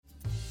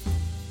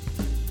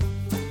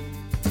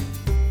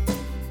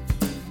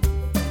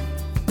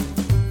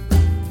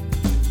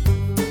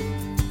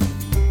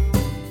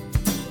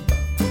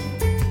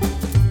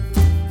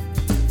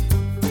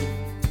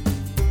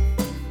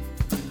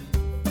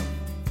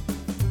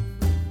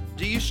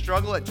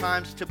struggle at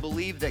times to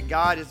believe that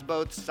God is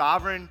both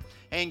sovereign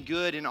and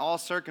good in all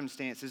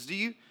circumstances? Do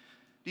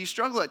you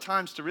struggle at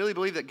times to really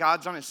believe that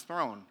God's on his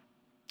throne,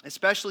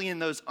 especially in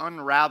those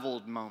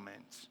unraveled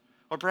moments?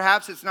 Or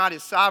perhaps it's not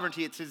his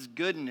sovereignty, it's his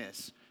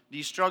goodness. Do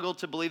you struggle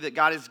to believe that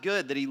God is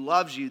good, that he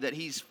loves you, that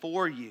he's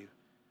for you?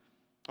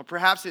 Or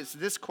perhaps it's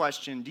this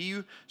question: do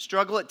you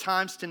struggle at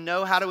times to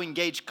know how to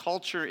engage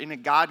culture in a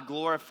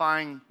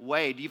God-glorifying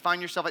way? Do you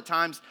find yourself at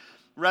times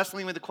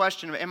wrestling with the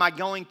question of, am I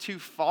going too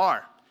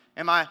far?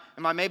 Am I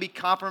maybe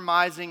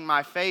compromising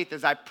my faith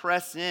as I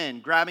press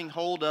in, grabbing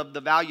hold of the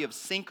value of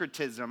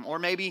syncretism? Or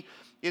maybe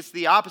it's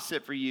the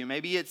opposite for you.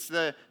 Maybe it's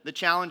the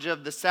challenge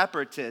of the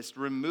separatist,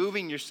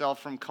 removing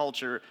yourself from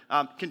culture,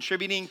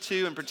 contributing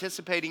to and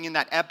participating in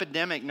that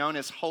epidemic known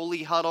as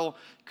holy huddle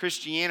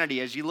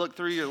Christianity, as you look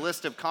through your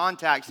list of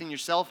contacts in your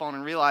cell phone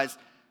and realize,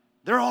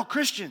 they're all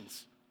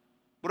Christians.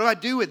 What do I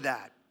do with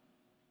that?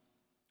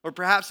 Or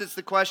perhaps it's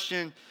the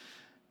question,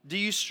 do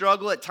you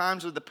struggle at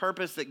times with the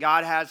purpose that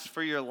God has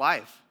for your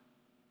life?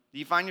 Do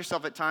you find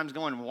yourself at times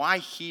going, why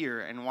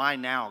here and why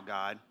now,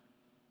 God?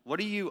 What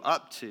are you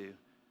up to?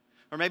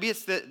 Or maybe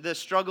it's the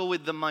struggle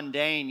with the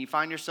mundane. You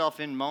find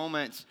yourself in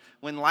moments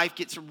when life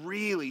gets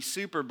really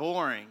super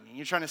boring. And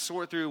you're trying to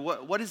sort through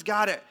what is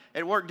God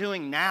at work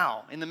doing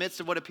now in the midst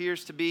of what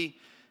appears to be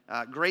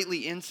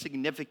greatly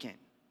insignificant.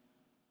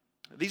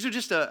 These are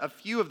just a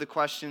few of the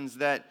questions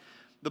that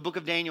the book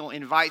of Daniel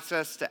invites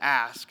us to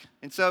ask.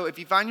 And so if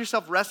you find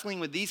yourself wrestling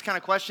with these kind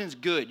of questions,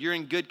 good. You're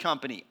in good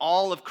company.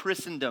 All of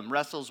Christendom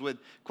wrestles with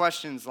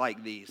questions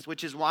like these,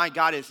 which is why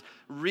God is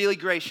really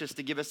gracious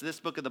to give us this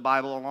book of the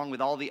Bible along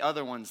with all the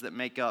other ones that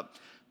make up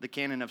the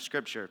canon of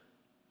Scripture.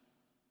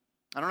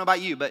 I don't know about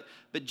you, but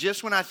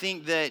just when I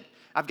think that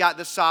I've got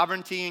the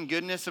sovereignty and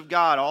goodness of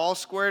God all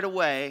squared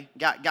away,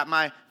 got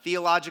my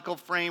theological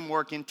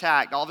framework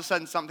intact, all of a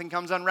sudden something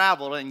comes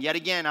unraveled, and yet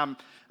again I'm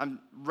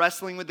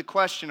wrestling with the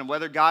question of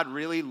whether God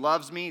really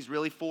loves me, he's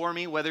really for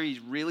me, whether he's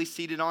really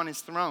seated on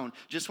his throne.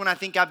 Just when I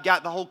think I've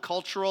got the whole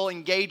cultural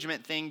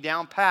engagement thing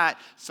down pat,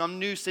 some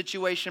new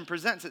situation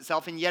presents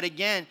itself, and yet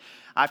again,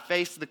 I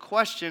face the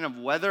question of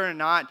whether or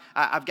not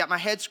I've got my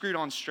head screwed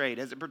on straight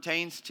as it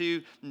pertains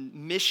to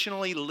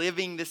missionally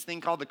living this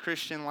thing called the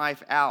Christian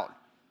life out.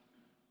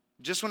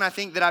 Just when I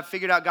think that I've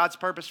figured out God's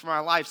purpose for my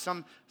life,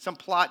 some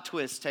plot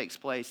twist takes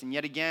place, and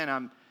yet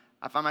again,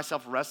 I find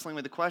myself wrestling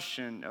with the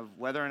question of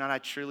whether or not I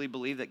truly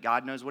believe that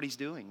God knows what he's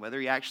doing, whether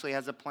he actually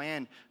has a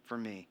plan for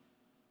me.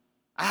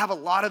 I have a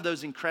lot of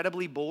those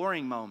incredibly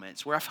boring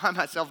moments where I find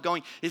myself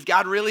going, is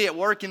God really at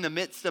work in the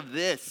midst of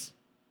this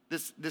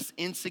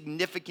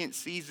insignificant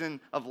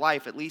season of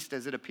life, at least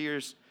as it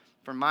appears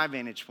from my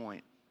vantage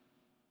point?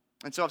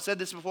 And so I've said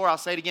this before, I'll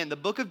say it again. The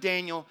book of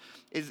Daniel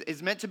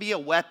is meant to be a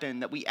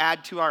weapon that we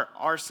add to our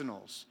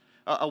arsenals.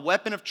 A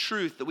weapon of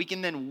truth that we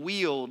can then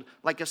wield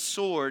like a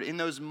sword in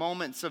those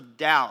moments of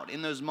doubt,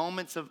 in those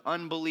moments of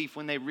unbelief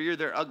when they rear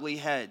their ugly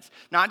heads.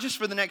 Not just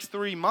for the next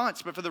 3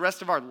 months, but for the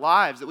rest of our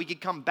lives, that we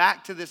could come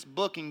back to this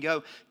book and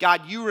go,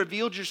 God, you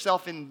revealed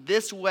yourself in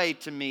this way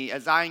to me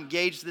as I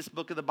engage this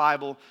book of the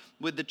Bible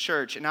with the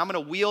church. And I'm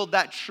going to wield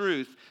that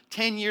truth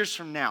 10 years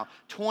from now,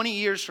 20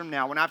 years from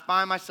now, when I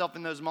find myself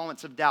in those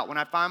moments of doubt, when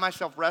I find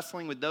myself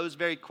wrestling with those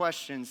very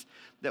questions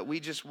that we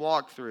just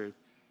walked through.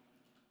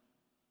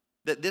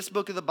 That this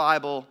book of the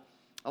Bible,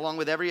 along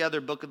with every other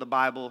book of the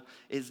Bible,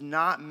 is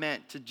not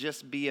meant to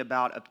just be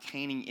about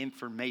obtaining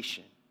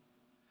information,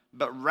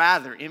 but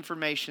rather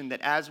information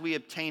that as we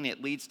obtain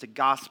it leads to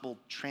gospel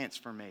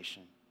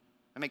transformation.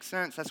 That makes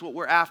sense? That's what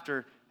we're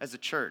after as a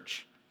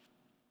church.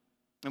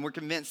 And we're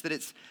convinced that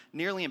it's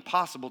nearly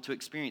impossible to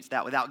experience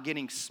that without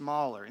getting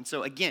smaller. And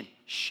so again,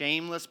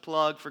 shameless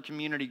plug for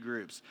community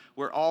groups.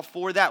 We're all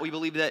for that. We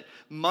believe that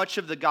much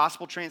of the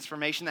gospel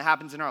transformation that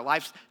happens in our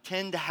lives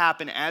tend to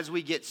happen as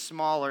we get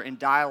smaller in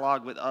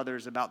dialogue with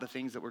others about the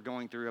things that we're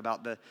going through,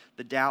 about the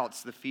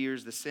doubts, the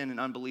fears, the sin and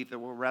unbelief that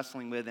we're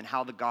wrestling with, and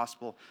how the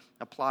gospel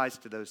applies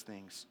to those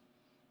things.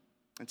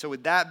 And so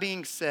with that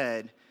being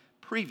said,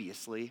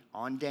 previously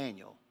on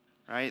Daniel.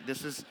 Right?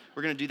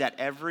 We're going to do that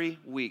every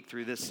week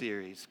through this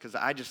series because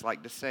I just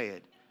like to say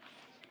it.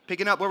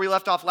 Picking up where we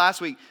left off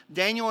last week,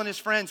 Daniel and his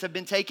friends have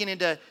been taken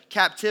into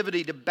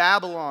captivity to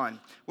Babylon,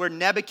 where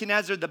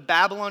Nebuchadnezzar, the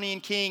Babylonian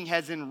king,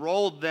 has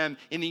enrolled them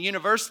in the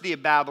University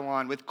of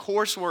Babylon with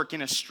coursework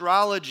in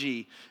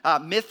astrology,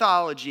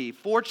 mythology,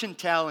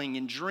 fortune-telling,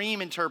 and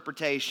dream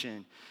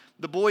interpretation.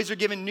 The boys are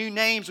given new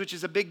names, which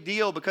is a big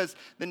deal because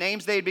the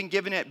names they had been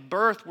given at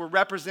birth were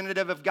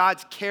representative of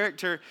God's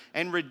character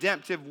and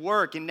redemptive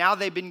work. And now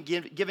they've been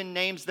given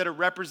names that are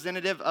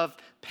representative of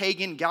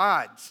pagan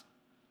gods.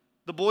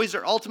 The boys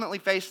are ultimately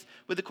faced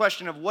with the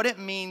question of what it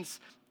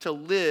means to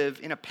live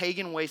in a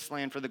pagan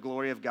wasteland for the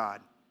glory of God.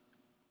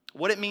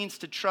 What it means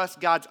to trust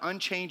God's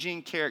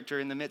unchanging character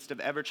in the midst of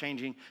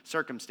ever-changing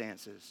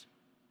circumstances.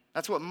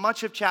 That's what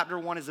much of chapter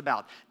 1 is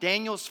about.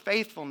 Daniel's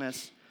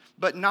faithfulness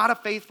but not a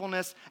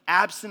faithfulness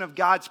absent of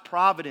God's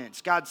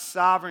providence, God's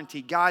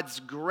sovereignty, God's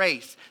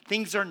grace.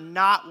 Things are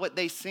not what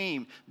they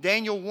seem.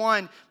 Daniel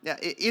 1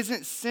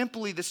 isn't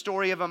simply the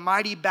story of a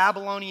mighty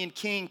Babylonian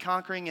king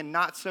conquering a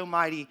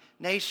not-so-mighty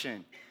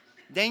nation.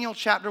 Daniel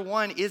chapter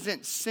 1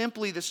 isn't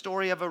simply the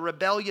story of a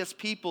rebellious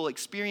people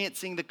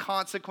experiencing the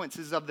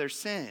consequences of their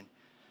sin.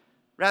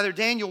 Rather,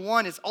 Daniel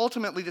 1 is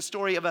ultimately the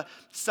story of a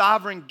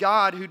sovereign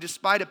God who,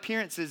 despite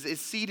appearances,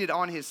 is seated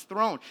on his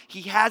throne.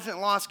 He hasn't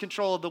lost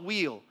control of the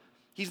wheel.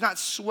 He's not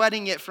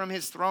sweating it from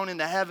his throne in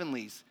the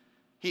heavenlies.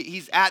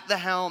 He's at the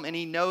helm and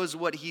he knows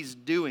what he's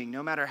doing,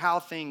 no matter how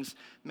things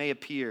may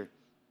appear.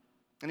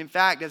 And in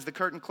fact, as the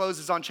curtain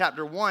closes on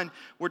chapter 1,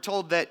 we're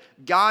told that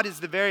God is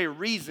the very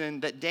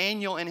reason that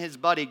Daniel and his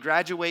buddy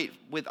graduate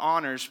with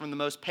honors from the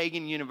most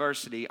pagan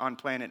university on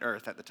planet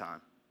Earth at the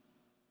time.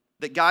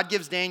 That God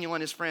gives Daniel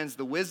and his friends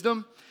the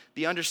wisdom,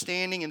 the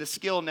understanding, and the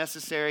skill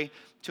necessary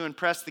to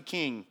impress the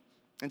king.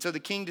 And so the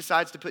king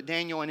decides to put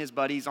Daniel and his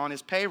buddies on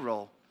his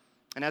payroll.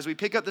 And as we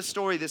pick up the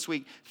story this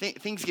week,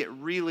 things get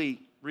really,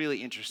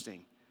 really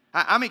interesting.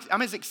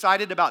 I'm as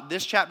excited about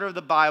this chapter of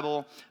the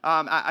Bible.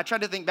 I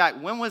tried to think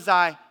back, when was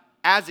I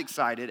as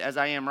excited as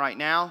I am right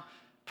now?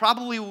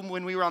 Probably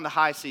when we were on the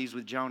high seas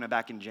with Jonah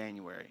back in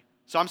January.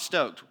 So I'm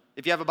stoked.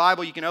 If you have a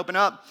Bible, you can open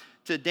up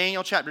to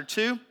Daniel chapter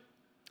 2.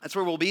 That's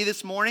where we'll be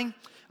this morning.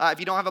 If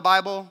you don't have a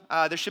Bible,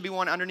 there should be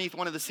one underneath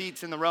one of the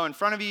seats in the row in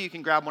front of you. You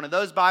can grab one of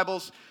those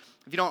Bibles.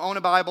 If you don't own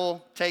a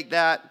Bible, take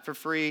that for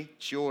free.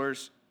 It's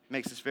yours. It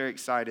makes us very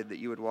excited that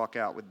you would walk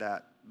out with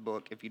that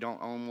book if you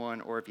don't own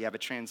one or if you have a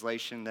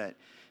translation that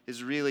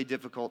is really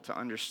difficult to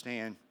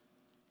understand.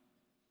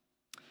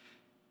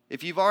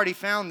 If you've already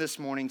found this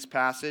morning's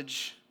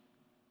passage,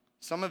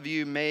 some of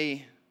you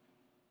may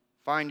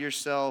find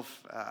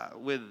yourself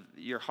with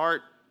your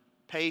heart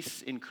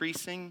pace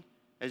increasing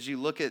as you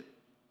look at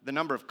the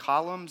number of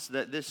columns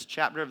that this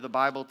chapter of the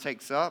Bible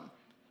takes up.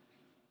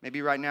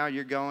 Maybe right now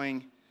you're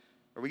going,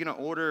 are we going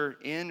to order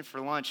in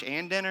for lunch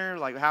and dinner?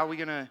 Like, how are we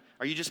going to,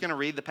 are you just going to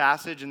read the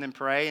passage and then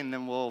pray and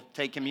then we'll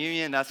take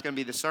communion? That's going to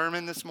be the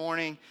sermon this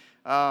morning.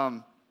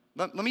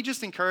 Let me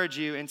just encourage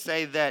you and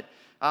say that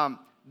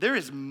there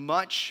is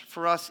much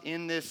for us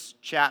in this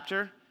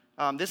chapter.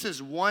 This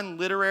is one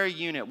literary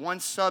unit, one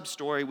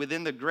sub-story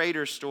within the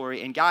greater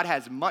story, and God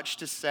has much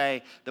to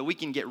say that we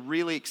can get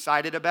really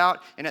excited about,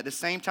 and at the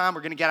same time, we're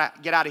going to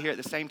get out of here at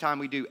the same time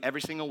we do every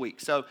single week.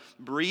 So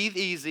breathe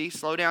easy,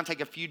 slow down,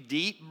 take a few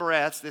deep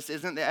breaths. This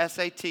isn't the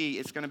SAT.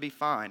 It's going to be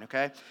fine,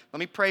 okay? Let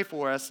me pray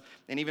for us,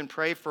 and even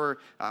pray for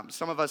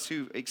some of us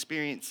who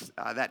experience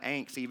that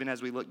angst, even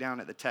as we look down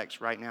at the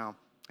text right now,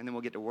 and then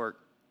we'll get to work.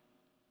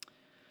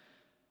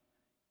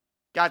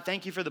 God,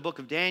 thank you for the book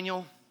of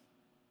Daniel.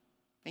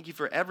 Thank you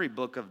for every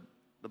book of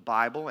the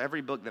Bible,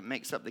 every book that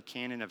makes up the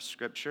canon of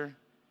Scripture.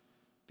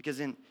 Because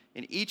in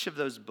each of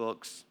those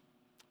books,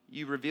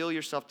 you reveal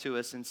yourself to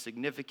us in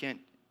significant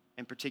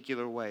and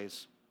particular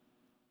ways.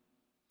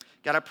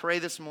 God, I pray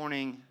this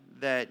morning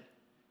that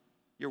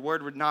your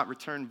word would not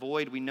return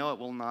void. We know it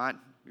will not.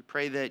 We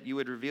pray that you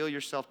would reveal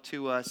yourself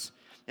to us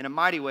in a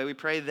mighty way. We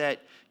pray that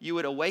you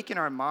would awaken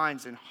our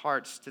minds and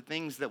hearts to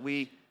things that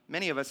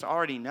many of us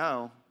already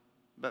know,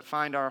 but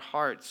find our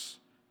hearts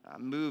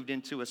moved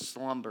into a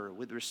slumber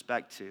with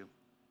respect to.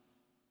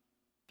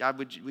 God,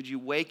 would you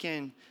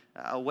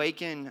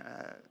awaken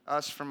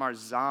us from our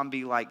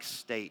zombie-like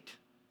state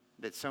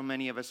that so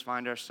many of us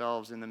find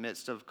ourselves in the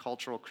midst of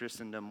cultural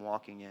Christendom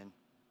walking in.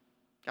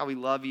 God, we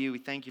love you. We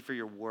thank you for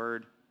your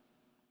word.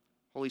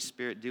 Holy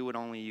Spirit, do what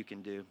only you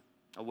can do.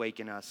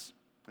 Awaken us.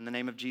 In the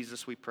name of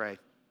Jesus, we pray.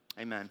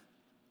 Amen.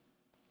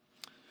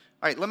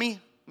 All right, let me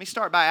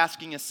start by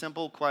asking a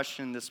simple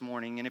question this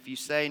morning. And if you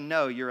say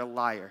no, you're a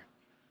liar.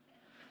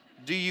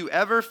 Do you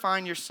ever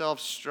find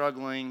yourself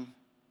struggling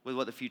with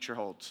what the future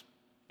holds?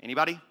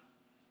 Anybody?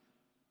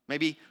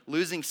 Maybe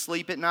losing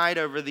sleep at night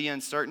over the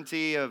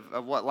uncertainty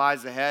of what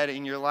lies ahead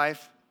in your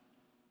life?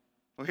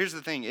 Well, here's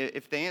the thing.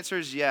 If the answer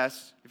is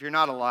yes, if you're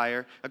not a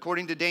liar,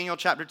 according to Daniel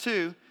chapter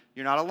 2,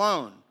 you're not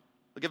alone.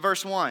 Look at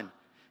verse 1.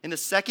 In the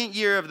second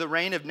year of the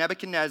reign of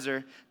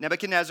Nebuchadnezzar,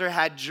 Nebuchadnezzar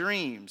had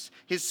dreams.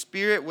 His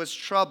spirit was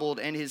troubled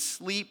and his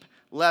sleep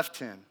left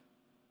him.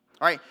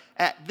 All right,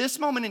 at this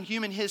moment in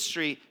human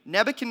history,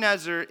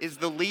 Nebuchadnezzar is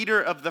the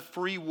leader of the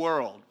free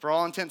world, for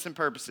all intents and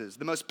purposes.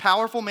 The most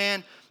powerful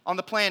man on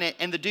the planet,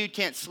 and the dude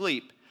can't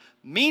sleep.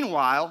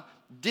 Meanwhile,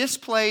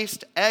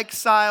 displaced,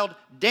 exiled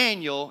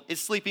Daniel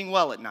is sleeping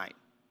well at night.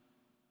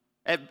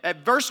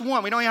 At verse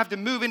 1, we don't even have to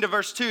move into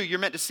verse 2. You're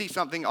meant to see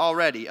something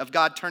already of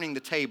God turning the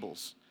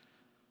tables.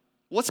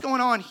 What's going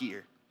on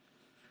here?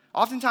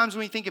 Oftentimes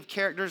when we think of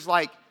characters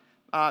like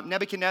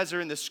Nebuchadnezzar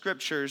in the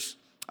scriptures,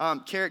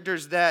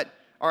 characters that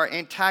are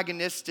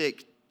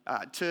antagonistic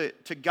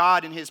to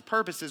God and his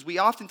purposes, we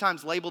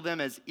oftentimes label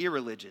them as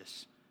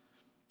irreligious.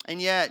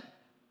 And yet,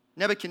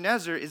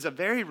 Nebuchadnezzar is a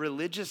very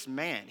religious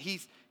man.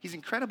 He's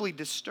incredibly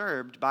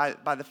disturbed by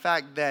the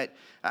fact that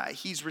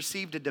he's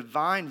received a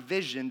divine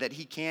vision that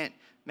he can't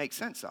make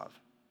sense of.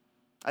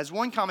 As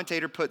one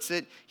commentator puts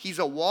it, he's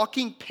a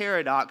walking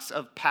paradox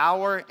of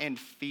power and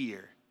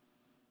fear.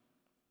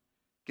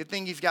 Good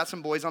thing he's got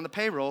some boys on the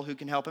payroll who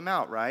can help him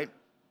out, right?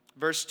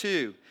 Verse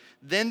 2,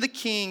 then the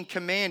king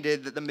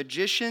commanded that the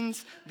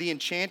magicians, the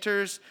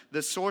enchanters,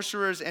 the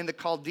sorcerers, and the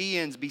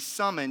Chaldeans be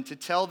summoned to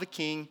tell the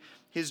king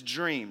his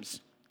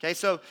dreams. Okay,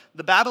 so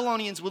the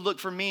Babylonians would look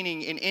for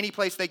meaning in any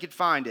place they could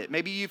find it.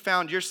 Maybe you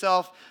found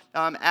yourself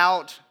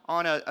out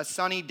on a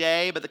sunny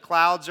day, but the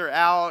clouds are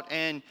out,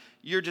 and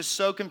you're just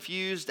so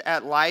confused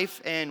at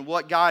life and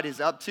what God is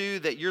up to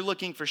that you're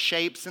looking for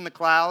shapes in the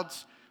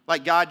clouds.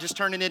 Like God just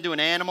turning into an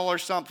animal or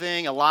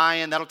something, a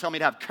lion, that'll tell me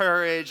to have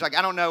courage. Like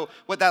I don't know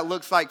what that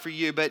looks like for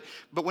you, but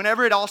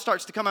whenever it all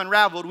starts to come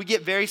unraveled, we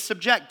get very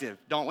subjective,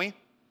 don't we?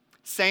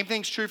 Same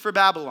thing's true for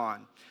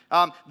Babylon.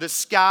 The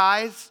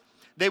skies,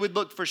 they would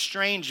look for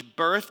strange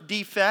birth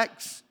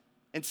defects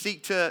and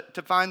seek to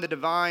find the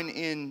divine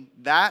in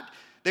that.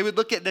 They would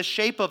look at the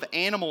shape of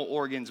animal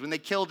organs when they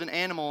killed an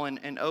animal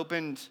and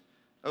opened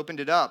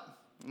it up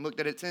and looked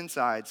at its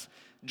insides.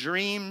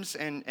 Dreams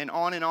and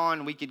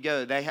on we could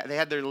go. They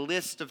had their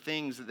list of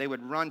things that they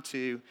would run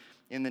to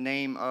in the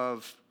name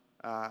of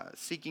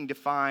seeking to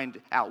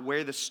find out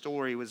where the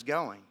story was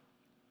going.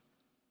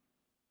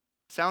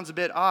 Sounds a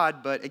bit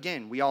odd, but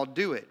again, we all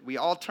do it. We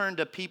all turn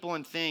to people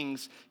and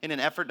things in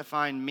an effort to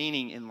find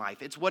meaning in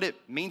life. It's what it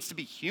means to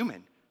be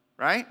human,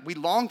 right? We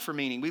long for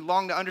meaning. We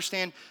long to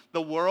understand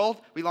the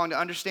world. We long to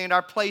understand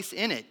our place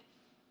in it.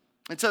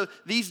 And so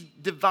these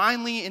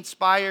divinely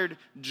inspired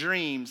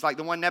dreams, like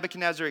the one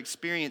Nebuchadnezzar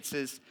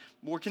experiences,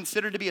 were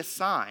considered to be a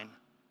sign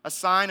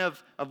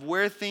of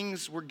where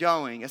things were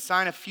going, a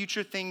sign of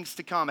future things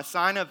to come, a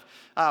sign of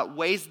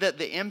ways that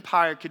the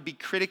empire could be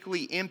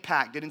critically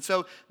impacted. And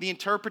so the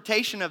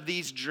interpretation of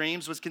these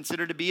dreams was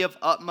considered to be of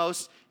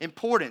utmost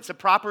importance. A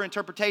proper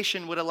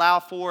interpretation would allow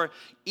for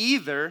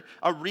either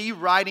a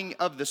rewriting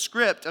of the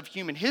script of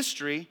human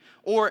history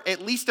or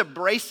at least a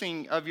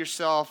bracing of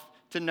yourself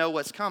to know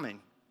what's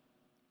coming.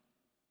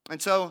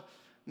 And so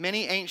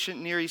many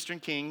ancient Near Eastern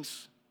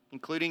kings,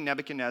 including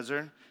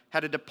Nebuchadnezzar,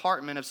 had a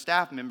department of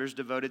staff members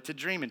devoted to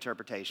dream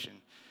interpretation.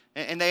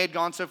 And they had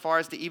gone so far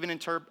as to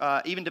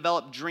even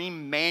develop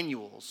dream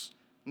manuals.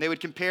 And they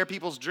would compare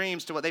people's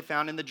dreams to what they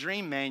found in the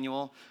dream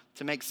manual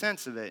to make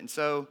sense of it. And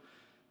so,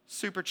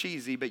 super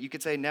cheesy, but you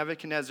could say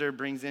Nebuchadnezzar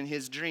brings in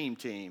his dream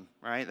team,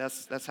 right?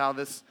 That's how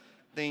this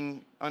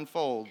thing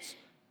unfolds.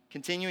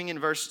 Continuing in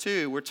verse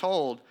 2, we're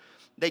told,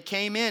 they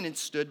came in and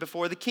stood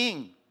before the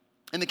king.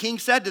 And the king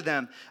said to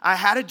them, I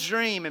had a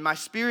dream, and my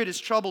spirit is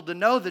troubled to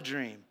know the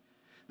dream.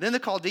 Then the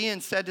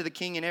Chaldeans said to the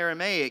king in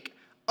Aramaic,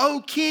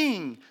 O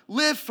king,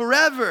 live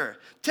forever.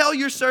 Tell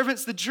your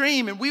servants the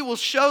dream, and we will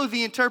show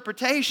the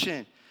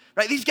interpretation.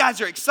 Right? These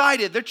guys are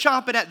excited. They're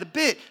chomping at the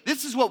bit.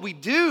 This is what we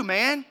do,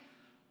 man.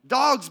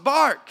 Dogs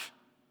bark.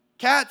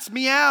 Cats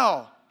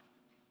meow.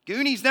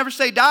 Goonies never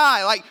say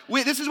die.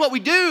 This is what we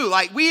do.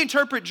 Like, we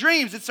interpret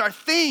dreams. It's our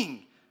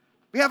thing.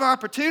 We have our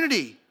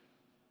opportunity.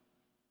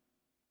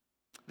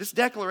 This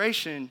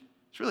declaration,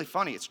 it's really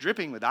funny. It's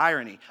dripping with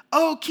irony.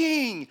 O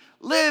king,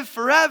 live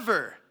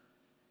forever.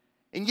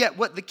 And yet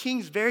what the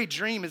king's very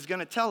dream is going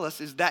to tell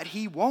us is that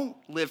he won't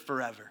live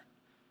forever.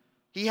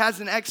 He has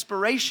an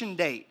expiration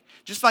date,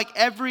 just like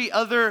every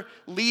other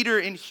leader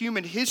in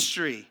human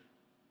history.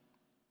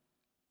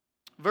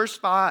 Verse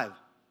 5,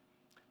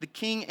 the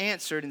king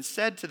answered and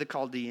said to the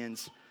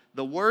Chaldeans,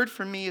 the word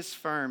from me is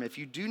firm. If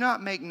you do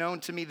not make known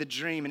to me the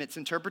dream and its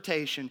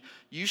interpretation,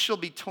 you shall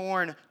be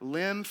torn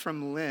limb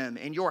from limb,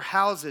 and your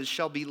houses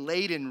shall be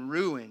laid in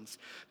ruins.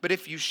 But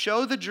if you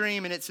show the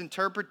dream and its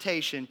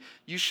interpretation,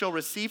 you shall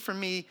receive from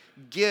me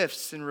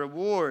gifts and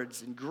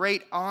rewards and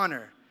great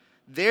honor.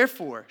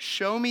 Therefore,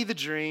 show me the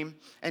dream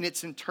and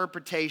its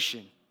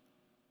interpretation.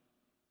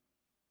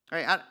 All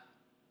right,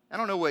 I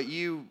don't know what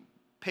you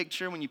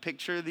picture when you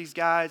picture these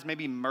guys.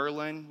 Maybe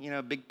Merlin,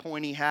 big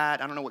pointy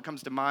hat. I don't know what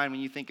comes to mind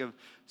when you think of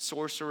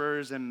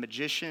sorcerers and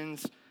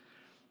magicians.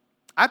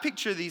 I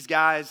picture these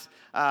guys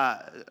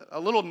a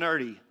little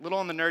nerdy, a little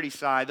on the nerdy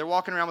side. They're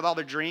walking around with all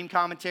their dream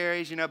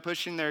commentaries,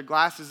 pushing their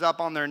glasses up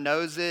on their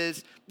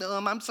noses.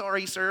 I'm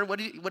sorry, sir. What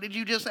did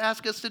you just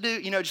ask us to do?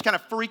 Just kind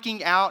of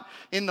freaking out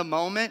in the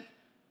moment.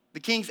 The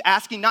king's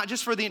asking not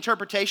just for the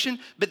interpretation,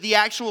 but the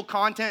actual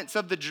contents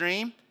of the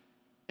dream.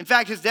 In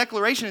fact, his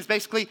declaration is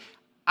basically,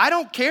 I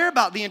don't care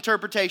about the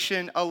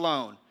interpretation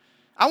alone.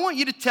 I want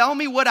you to tell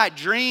me what I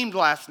dreamed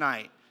last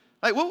night.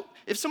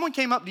 If someone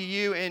came up to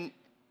you and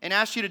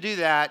asked you to do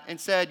that and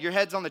said, your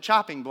head's on the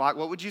chopping block,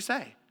 what would you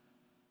say?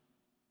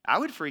 I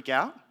would freak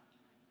out.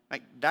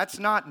 That's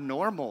not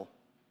normal.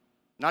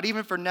 Not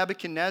even for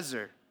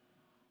Nebuchadnezzar.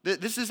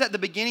 This is at the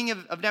beginning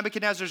of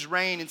Nebuchadnezzar's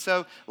reign, and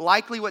so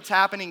likely what's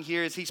happening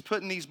here is he's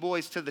putting these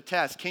boys to the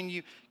test. Can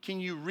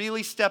you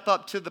really step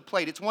up to the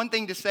plate? It's one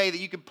thing to say that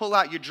you can pull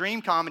out your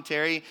dream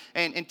commentary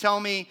and tell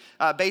me,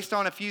 based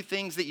on a few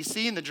things that you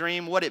see in the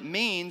dream, what it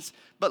means,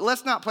 but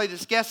let's not play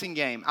this guessing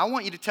game. I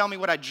want you to tell me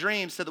what I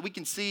dreamed so that we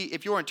can see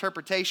if your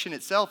interpretation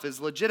itself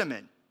is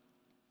legitimate.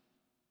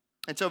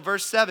 And so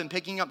verse 7,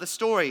 picking up the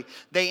story,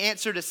 they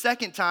answered a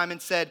second time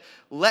and said,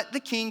 let the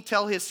king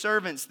tell his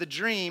servants the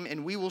dream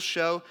and we will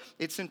show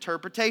its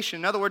interpretation.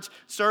 In other words,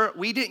 sir,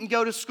 we didn't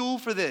go to school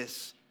for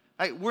this.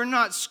 Right? We're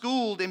not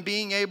schooled in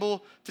being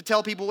able to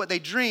tell people what they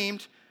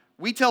dreamed.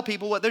 We tell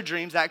people what their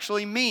dreams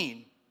actually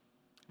mean.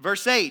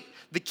 Verse 8,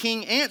 the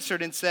king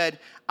answered and said,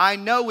 I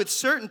know with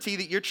certainty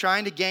that you're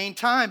trying to gain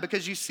time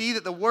because you see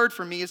that the word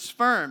for me is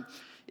firm.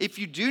 If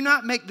you do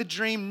not make the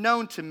dream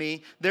known to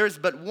me, there is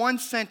but one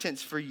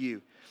sentence for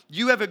you.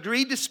 You have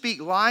agreed to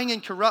speak lying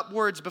and corrupt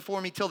words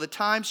before me till the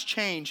times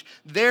change.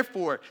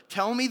 Therefore,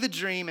 tell me the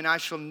dream and I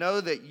shall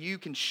know that you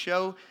can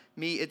show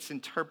me its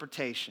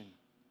interpretation.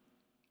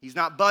 He's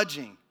not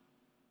budging.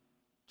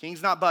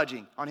 King's not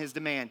budging on his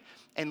demand.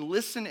 And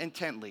listen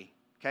intently,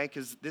 okay,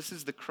 because this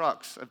is the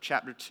crux of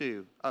chapter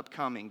 2,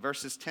 upcoming.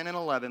 Verses 10 and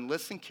 11,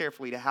 listen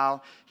carefully to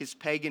how his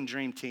pagan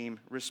dream team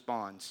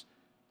responds.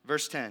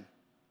 Verse 10,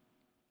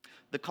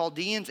 the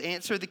Chaldeans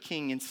answered the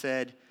king and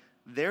said,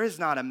 there is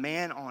not a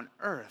man on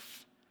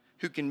earth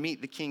who can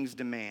meet the king's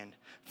demand.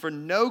 For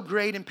no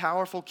great and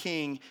powerful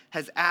king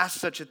has asked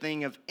such a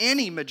thing of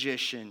any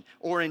magician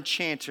or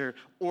enchanter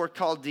or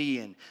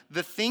Chaldean.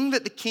 The thing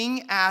that the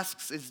king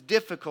asks is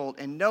difficult,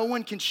 and no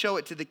one can show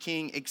it to the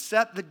king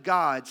except the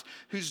gods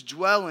whose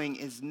dwelling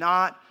is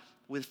not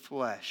with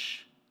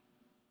flesh.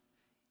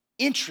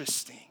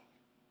 Interesting.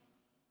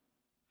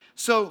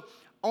 So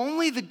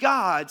only the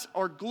gods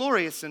are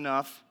glorious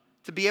enough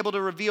to be able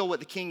to reveal what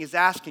the king is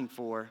asking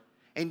for,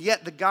 and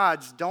yet the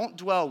gods don't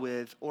dwell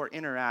with or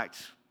interact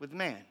with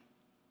man.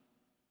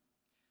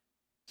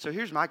 So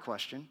here's my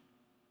question.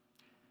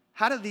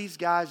 How do these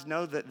guys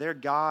know that their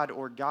God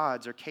or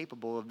gods are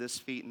capable of this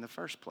feat in the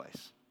first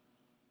place?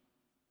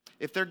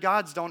 If their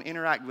gods don't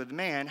interact with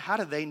man, how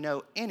do they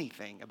know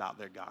anything about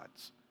their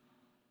gods?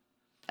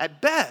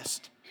 At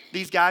best,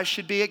 these guys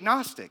should be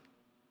agnostic.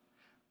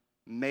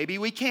 Maybe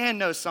we can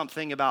know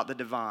something about the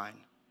divine.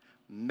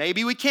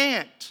 Maybe we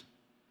can't.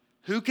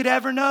 Who could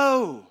ever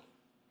know?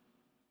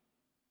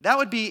 That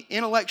would be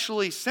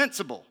intellectually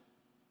sensible.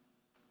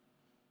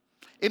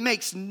 It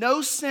makes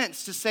no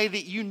sense to say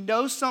that you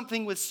know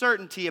something with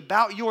certainty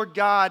about your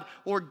God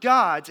or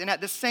gods and at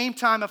the same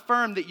time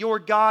affirm that your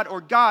God or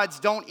gods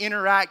don't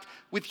interact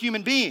with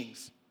human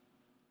beings.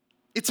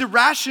 It's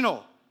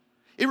irrational.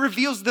 It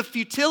reveals the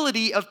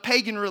futility of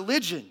pagan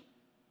religion.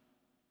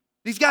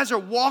 These guys are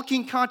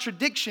walking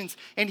contradictions,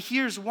 and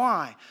here's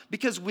why.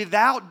 Because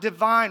without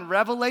divine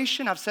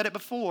revelation, I've said it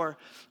before,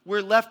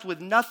 we're left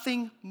with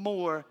nothing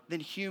more than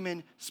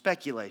human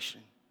speculation,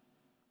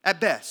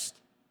 at best.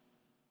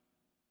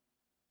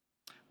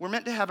 We're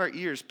meant to have our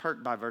ears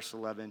perked by verse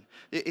 11.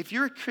 If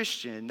you're a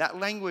Christian, that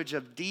language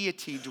of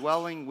deity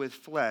dwelling with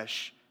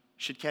flesh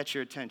should catch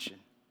your attention.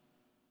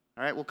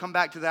 All right, we'll come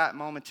back to that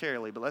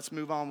momentarily, but let's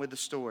move on with the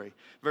story.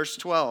 Verse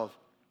 12.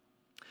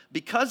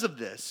 Because of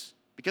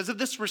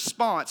this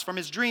response from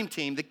his dream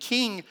team, the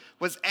king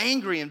was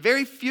angry and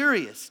very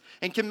furious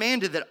and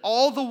commanded that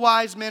all the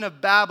wise men of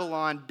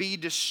Babylon be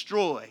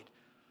destroyed.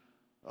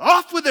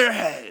 Off with their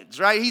heads,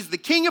 right? He's the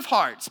king of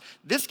hearts.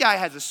 This guy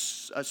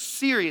has a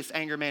serious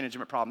anger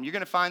management problem. You're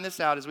going to find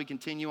this out as we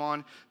continue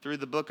on through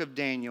the book of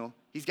Daniel.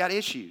 He's got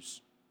issues.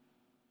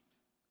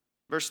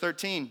 Verse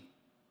 13.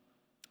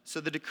 So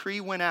the decree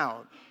went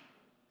out,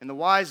 and the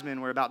wise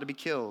men were about to be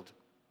killed.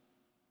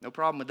 No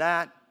problem with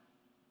that.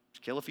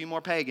 Just kill a few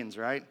more pagans,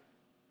 right?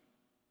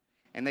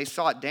 And they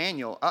sought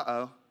Daniel,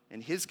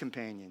 and his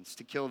companions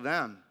to kill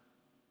them.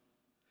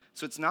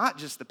 So it's not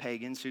just the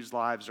pagans whose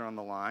lives are on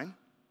the line.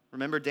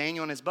 Remember,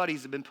 Daniel and his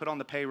buddies have been put on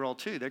the payroll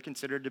too. They're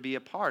considered to be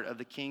a part of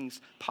the king's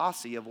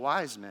posse of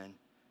wise men.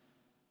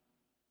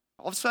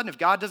 All of a sudden, if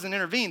God doesn't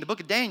intervene, the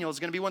book of Daniel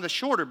is going to be one of the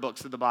shorter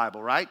books of the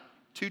Bible, right?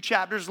 2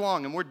 chapters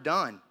long, and we're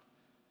done.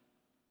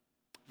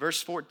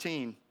 Verse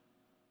 14.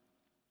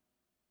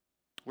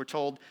 We're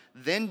told,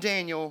 then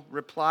Daniel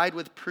replied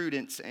with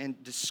prudence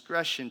and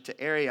discretion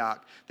to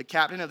Arioch, the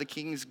captain of the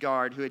king's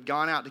guard, who had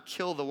gone out to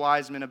kill the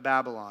wise men of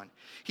Babylon.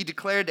 He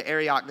declared to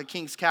Arioch, the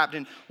king's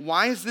captain,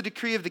 why is the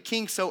decree of the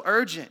king so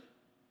urgent?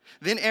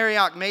 Then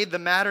Arioch made the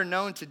matter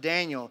known to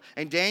Daniel,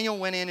 and Daniel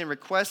went in and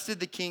requested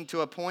the king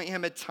to appoint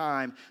him a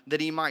time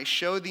that he might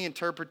show the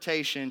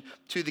interpretation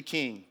to the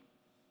king.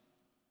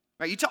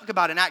 Right, you talk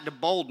about an act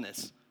of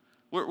boldness.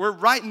 We're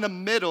right in the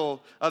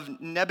middle of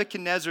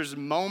Nebuchadnezzar's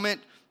moment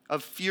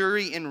of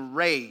fury and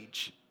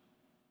rage.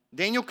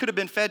 Daniel could have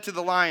been fed to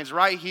the lions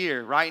right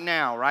here, right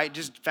now, right?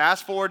 Just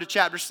fast forward to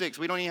chapter 6.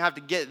 We don't even have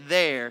to get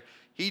there.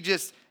 He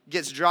just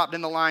gets dropped in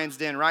the lion's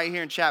den right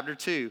here in chapter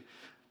 2.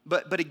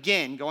 But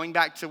again, going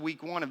back to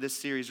week 1 of this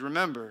series,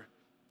 remember,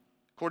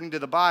 according to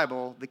the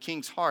Bible, the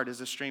king's heart is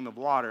a stream of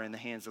water in the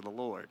hands of the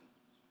Lord.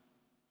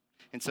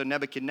 And so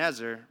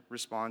Nebuchadnezzar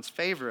responds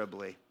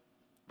favorably.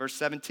 Verse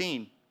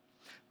 17.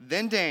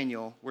 Then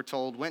Daniel, we're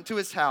told, went to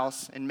his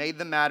house and made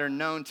the matter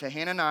known to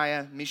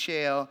Hananiah,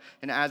 Mishael,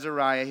 and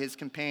Azariah, his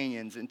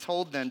companions, and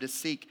told them to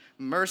seek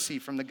mercy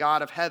from the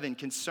God of heaven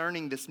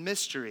concerning this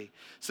mystery,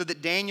 so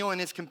that Daniel and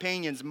his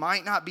companions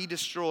might not be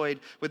destroyed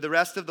with the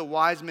rest of the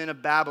wise men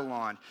of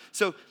Babylon.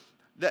 So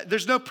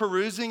there's no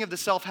perusing of the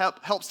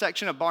self-help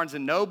section of Barnes &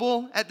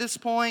 Noble at this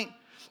point.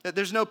 That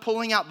there's no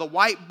pulling out the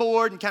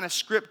whiteboard and kind of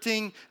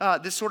scripting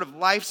this sort of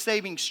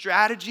life-saving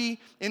strategy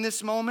in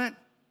this moment.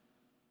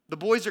 The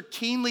boys are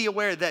keenly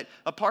aware that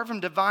apart from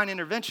divine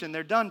intervention,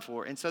 they're done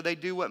for. And so they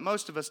do what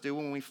most of us do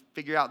when we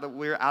figure out that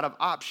we're out of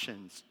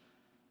options.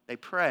 They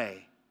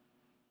pray,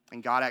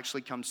 and God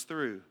actually comes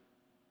through.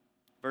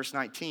 Verse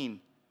 19,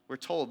 we're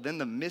told, then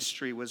the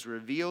mystery was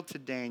revealed to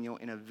Daniel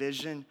in a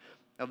vision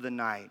of the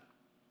night.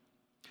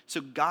 So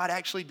God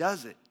actually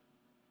does it.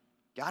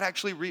 God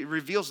actually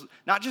reveals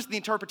not just the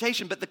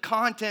interpretation, but the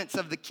contents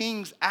of the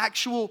king's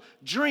actual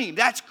dream.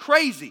 That's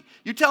crazy.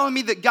 You're telling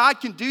me that God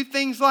can do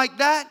things like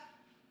that?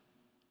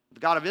 The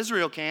God of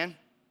Israel can.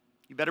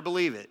 You better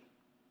believe it.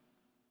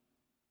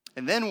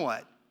 And then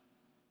what?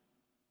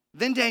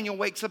 Then Daniel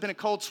wakes up in a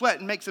cold sweat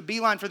and makes a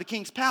beeline for the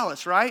king's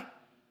palace, right?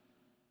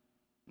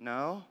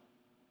 No.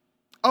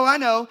 Oh, I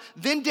know.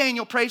 Then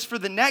Daniel prays for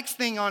the next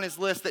thing on his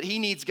list that he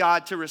needs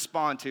God to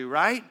respond to,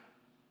 right?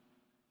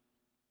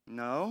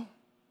 No.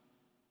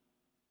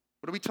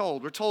 What are we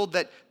told? We're told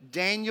that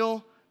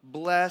Daniel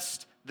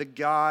blessed the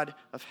God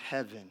of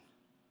heaven.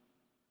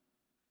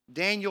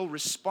 Daniel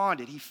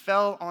responded. He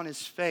fell on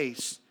his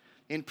face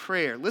in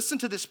prayer. Listen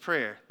to this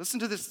prayer.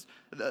 Listen to this,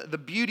 the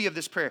beauty of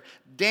this prayer.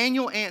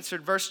 Daniel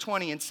answered, verse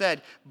 20, and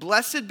said,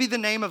 "Blessed be the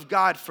name of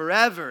God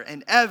forever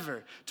and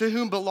ever, to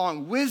whom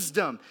belong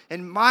wisdom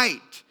and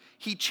might.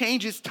 He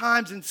changes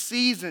times and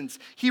seasons.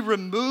 He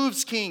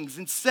removes kings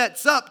and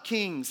sets up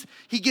kings.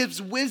 He gives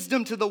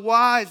wisdom to the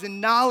wise and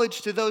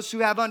knowledge to those who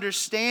have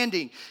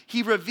understanding.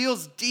 He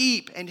reveals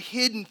deep and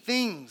hidden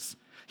things.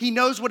 He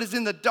knows what is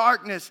in the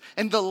darkness,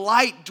 and the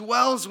light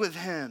dwells with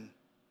him.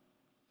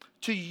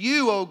 To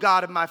you, O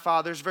God of my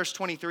fathers," verse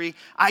 23,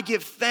 "I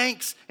give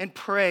thanks and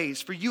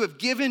praise, for you have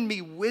given me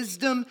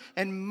wisdom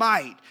and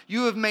might.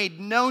 You have made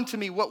known to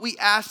me what we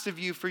asked of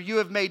you, for you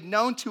have made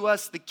known to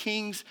us the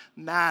king's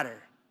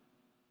matter."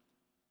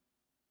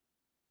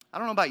 I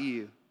don't know about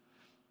you,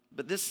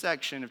 but this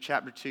section of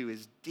chapter 2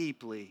 is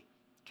deeply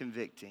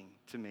convicting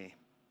to me.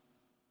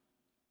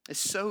 It's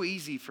so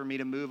easy for me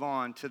to move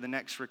on to the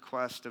next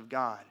request of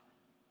God,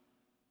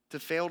 to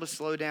fail to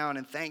slow down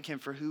and thank him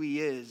for who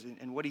he is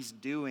and what he's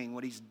doing,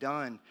 what he's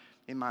done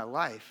in my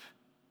life.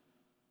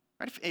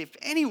 Right? If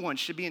anyone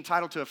should be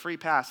entitled to a free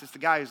pass, it's the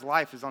guy whose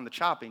life is on the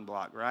chopping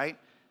block, right?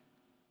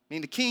 I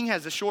mean, the king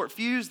has a short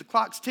fuse, the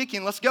clock's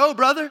ticking. Let's go,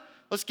 brother.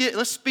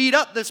 Let's speed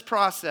up this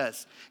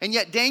process. And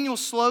yet Daniel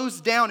slows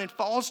down and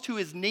falls to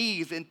his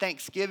knees in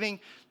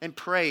thanksgiving and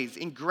praise,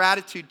 in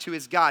gratitude to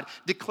his God,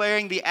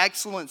 declaring the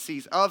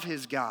excellencies of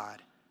his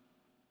God.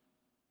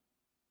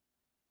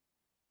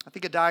 I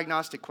think a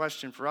diagnostic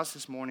question for us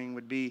this morning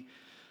would be,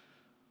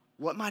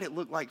 what might it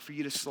look like for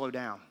you to slow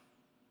down?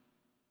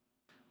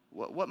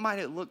 What might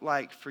it look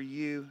like for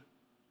you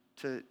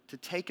to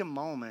take a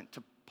moment,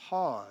 to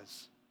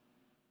pause,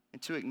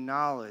 and to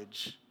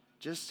acknowledge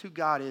just who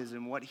God is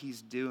and what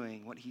he's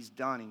doing, what he's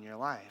done in your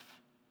life?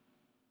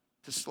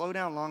 To slow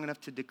down long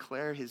enough to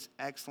declare his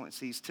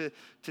excellencies, to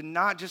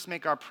not just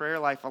make our prayer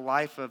life a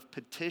life of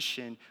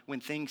petition when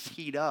things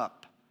heat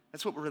up.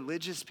 That's what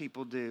religious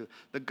people do.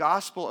 The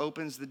gospel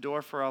opens the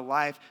door for a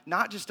life,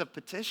 not just of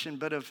petition,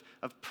 but of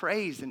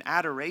praise and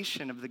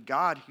adoration of the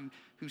God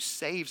who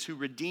saves, who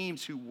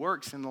redeems, who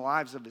works in the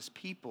lives of his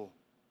people.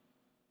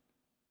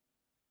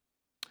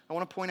 I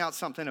want to point out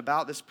something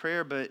about this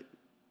prayer, but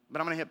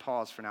I'm going to hit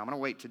pause for now. I'm going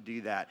to wait to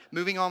do that.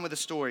 Moving on with the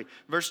story.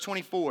 Verse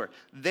 24.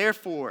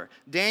 "Therefore,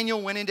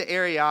 Daniel went into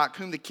Arioch,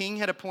 whom the king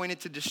had appointed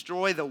to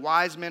destroy the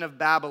wise men of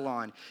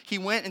Babylon. He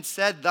went and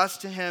said thus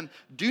to him,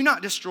 'Do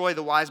not destroy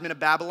the wise men of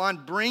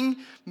Babylon. Bring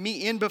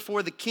me in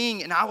before the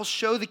king, and I will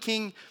show the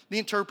king the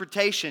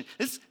interpretation.'"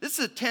 This is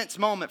a tense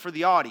moment for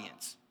the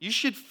audience. You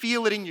should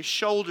feel it in your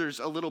shoulders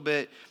a little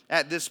bit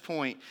at this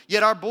point.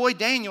 Yet our boy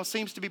Daniel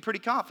seems to be pretty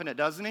confident,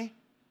 doesn't he?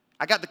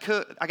 I got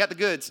the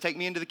goods. Take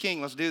me into the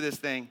king. Let's do this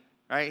thing.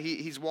 Right?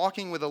 He's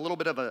walking with a little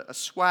bit of a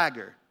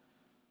swagger.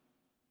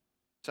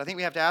 So I think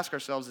we have to ask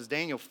ourselves, is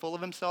Daniel full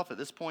of himself at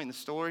this point in the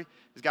story?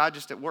 Is God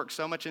just at work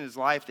so much in his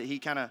life that he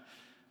kind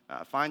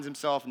of finds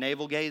himself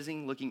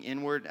navel-gazing, looking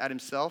inward at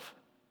himself?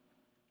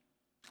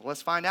 So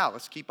let's find out.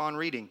 Let's keep on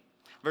reading.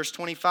 Verse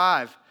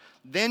 25.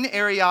 "Then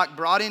Arioch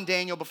brought in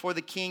Daniel before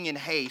the king in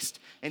haste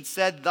and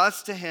said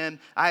thus to him,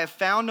 'I have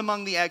found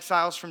among the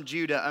exiles from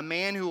Judah a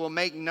man who will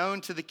make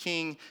known to the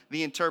king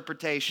the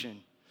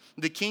interpretation.'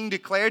 The king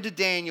declared to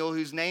Daniel,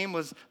 whose name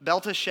was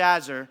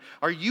Belteshazzar,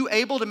 'Are you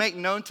able to make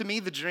known to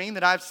me the dream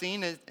that I've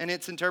seen and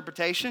its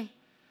interpretation?'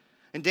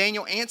 And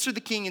Daniel answered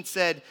the king and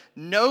said,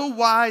 'No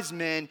wise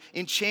men,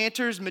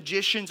 enchanters,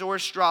 magicians, or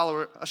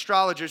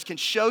astrologers can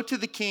show to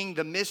the king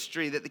the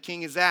mystery that the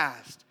king has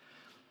asked.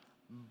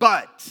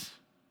 But,'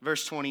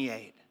 verse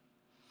 28,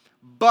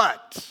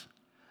 'but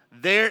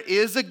there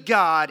is a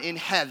God in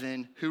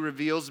heaven who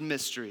reveals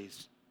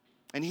mysteries.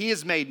 And he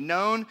has made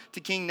known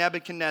to King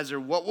Nebuchadnezzar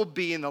what will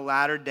be in the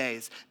latter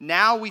days.'"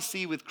 Now we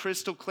see with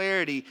crystal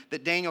clarity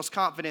that Daniel's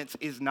confidence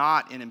is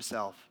not in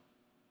himself.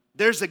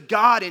 There's a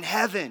God in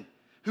heaven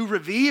who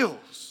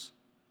reveals.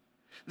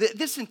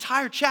 This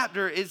entire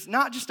chapter is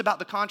not just about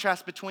the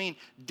contrast between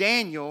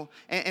Daniel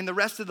and the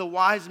rest of the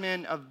wise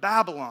men of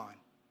Babylon,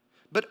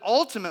 but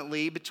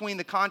ultimately between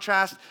the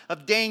contrast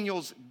of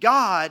Daniel's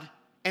God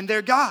and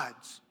their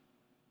gods.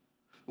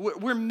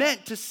 We're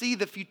meant to see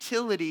the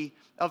futility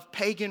of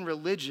pagan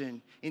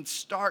religion in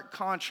stark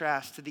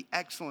contrast to the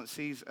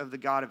excellencies of the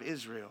God of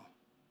Israel.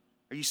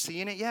 Are you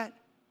seeing it yet?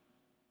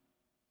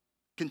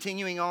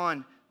 Continuing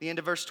on, the end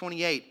of verse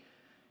 28.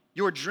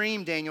 Your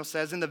dream, Daniel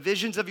says, and the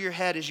visions of your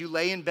head as you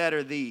lay in bed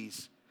are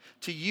these.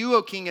 To you,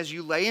 O king, as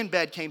you lay in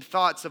bed came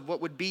thoughts of what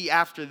would be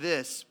after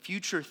this,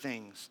 future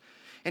things.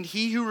 And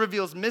he who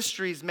reveals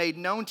mysteries made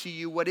known to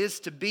you what is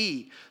to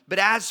be. But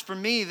as for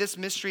me, this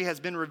mystery has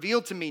been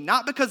revealed to me,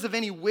 not because of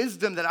any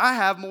wisdom that I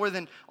have more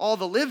than all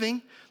the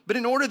living, but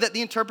in order that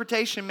the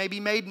interpretation may be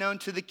made known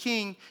to the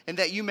king and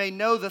that you may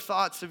know the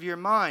thoughts of your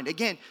mind.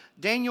 Again,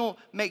 Daniel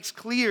makes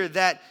clear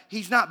that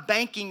he's not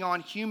banking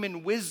on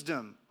human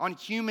wisdom, on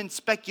human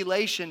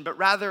speculation, but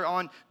rather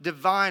on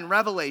divine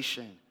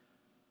revelation.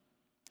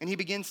 And he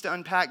begins to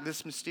unpack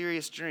this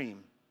mysterious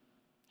dream.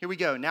 Here we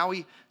go. Now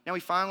we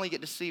finally get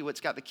to see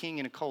what's got the king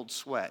in a cold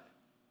sweat.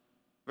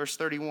 Verse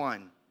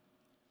 31.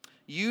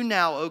 You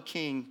now, O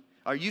king,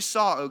 or you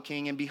saw, O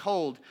king, and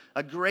behold,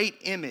 a great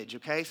image.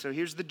 Okay, so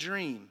here's the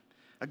dream.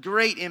 A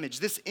great image.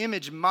 This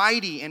image,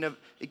 mighty and of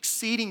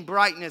exceeding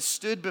brightness,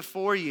 stood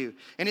before you,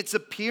 and its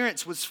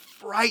appearance was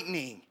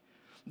frightening.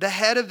 The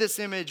head of this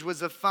image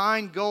was of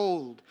fine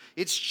gold,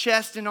 its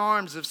chest and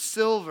arms of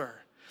silver,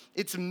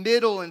 its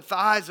middle and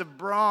thighs of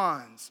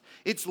bronze,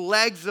 its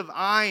legs of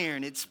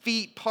iron, its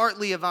feet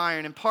partly of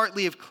iron and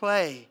partly of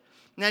clay.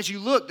 And as you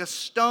looked, a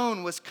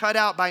stone was cut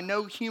out by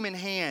no human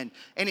hand,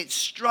 and it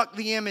struck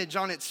the image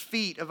on its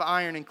feet of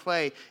iron and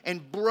clay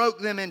and broke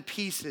them in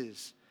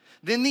pieces.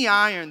 Then the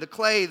iron, the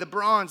clay, the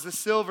bronze, the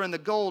silver, and the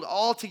gold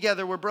all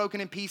together were broken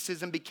in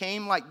pieces and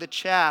became like the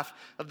chaff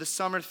of the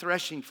summer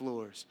threshing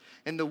floors.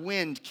 And the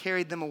wind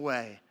carried them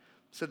away,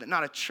 so that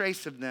not a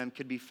trace of them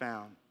could be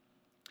found.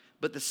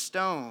 But the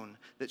stone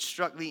that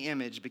struck the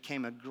image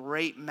became a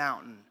great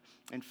mountain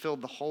and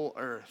filled the whole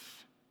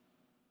earth.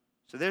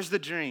 So there's the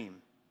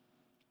dream.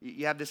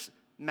 You have this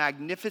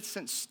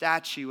magnificent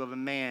statue of a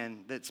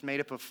man that's made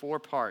up of 4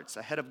 parts: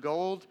 a head of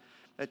gold,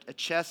 a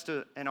chest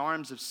and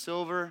arms of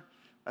silver,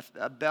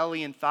 a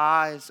belly and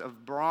thighs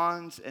of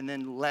bronze, and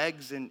then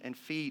legs and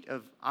feet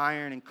of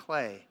iron and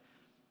clay.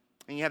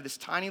 And you have this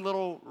tiny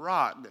little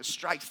rock that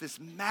strikes this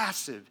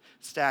massive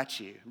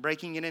statue,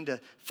 breaking it into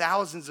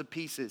thousands of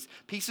pieces.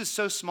 Pieces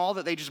so small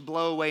that they just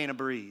blow away in a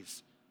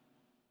breeze.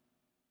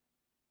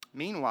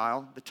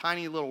 Meanwhile, the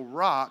tiny little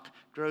rock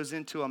grows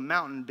into a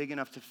mountain big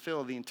enough to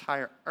fill the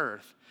entire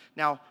earth.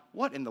 Now,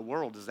 what in the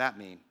world does that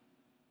mean?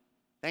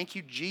 Thank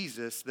you,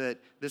 Jesus, that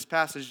this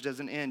passage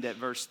doesn't end at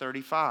verse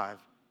 35.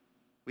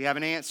 We have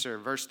an answer.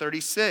 Verse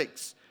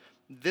 36.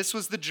 This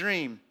was the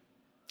dream.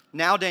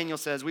 Now Daniel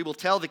says, we will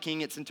tell the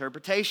king its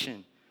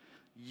interpretation.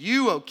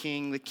 You, O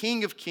king, the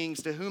king of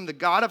kings, to whom the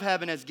God of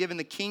heaven has given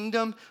the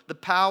kingdom, the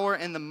power,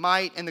 and the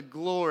might, and the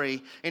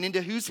glory, and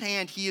into whose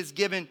hand he has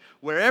given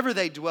wherever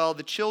they dwell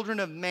the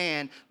children of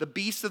man, the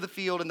beasts of the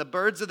field, and the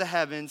birds of the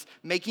heavens,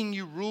 making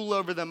you rule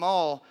over them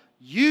all.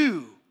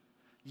 You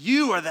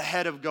are the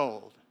head of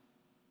gold.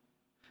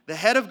 The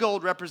head of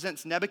gold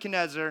represents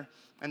Nebuchadnezzar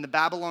and the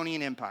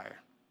Babylonian Empire,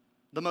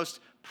 the most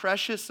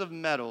precious of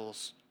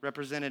metals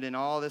represented in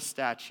all this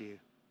statue.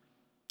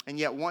 And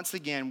yet, once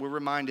again, we're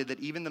reminded that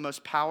even the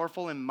most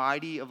powerful and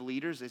mighty of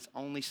leaders is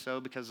only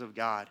so because of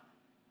God.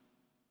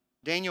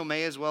 Daniel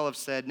may as well have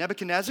said,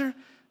 Nebuchadnezzar,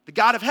 the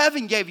God of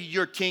heaven gave you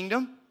your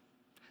kingdom.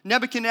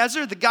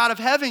 Nebuchadnezzar, the God of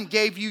heaven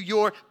gave you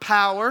your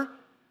power.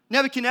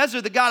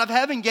 Nebuchadnezzar, the God of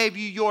heaven gave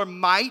you your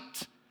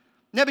might.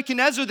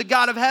 Nebuchadnezzar, the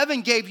God of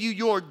heaven gave you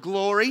your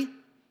glory.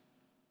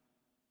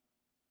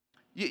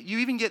 You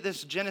even get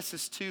this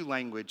Genesis 2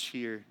 language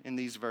here in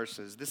these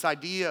verses. This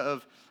idea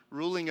of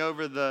ruling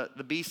over the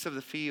beasts of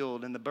the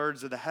field and the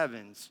birds of the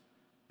heavens.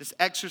 This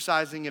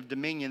exercising of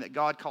dominion that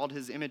God called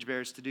his image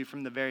bearers to do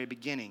from the very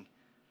beginning.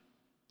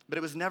 But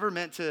it was never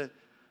meant to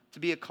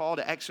be a call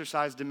to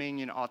exercise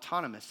dominion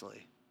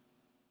autonomously.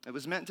 It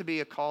was meant to be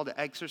a call to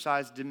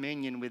exercise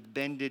dominion with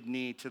bended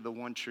knee to the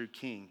one true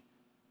king.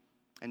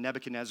 And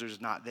Nebuchadnezzar's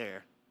not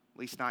there, at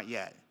least not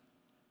yet.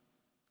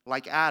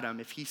 Like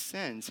Adam, if he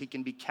sins, he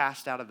can be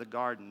cast out of the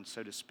garden,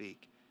 so to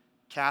speak,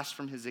 cast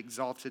from his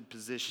exalted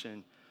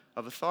position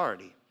of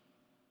authority.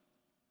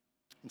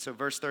 And so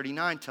verse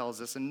 39 tells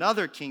us,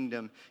 another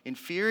kingdom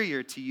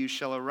inferior to you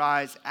shall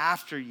arise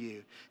after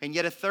you, and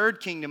yet a third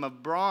kingdom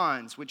of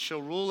bronze, which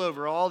shall rule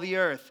over all the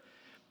earth.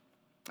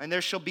 And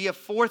there shall be a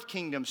fourth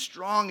kingdom,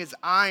 strong as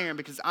iron,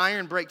 because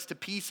iron breaks to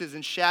pieces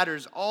and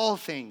shatters all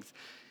things.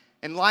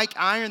 And like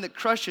iron that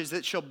crushes,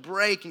 it shall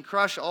break and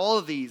crush all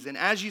of these. And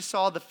as you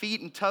saw the feet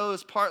and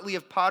toes, partly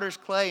of potter's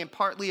clay and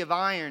partly of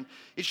iron,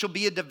 it shall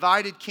be a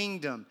divided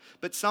kingdom.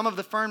 But some of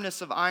the firmness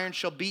of iron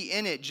shall be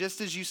in it,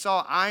 just as you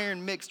saw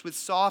iron mixed with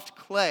soft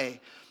clay.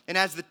 And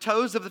as the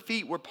toes of the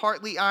feet were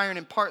partly iron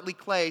and partly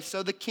clay,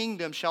 so the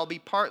kingdom shall be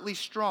partly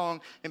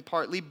strong and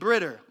partly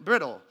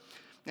brittle.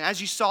 And as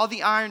you saw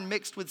the iron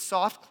mixed with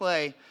soft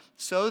clay,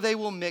 so they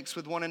will mix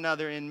with one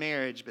another in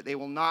marriage, but they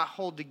will not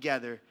hold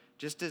together,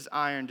 just as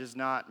iron does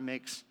not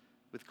mix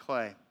with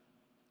clay.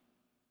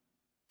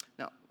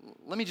 Now,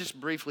 let me just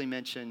briefly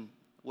mention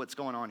what's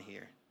going on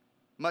here.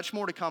 Much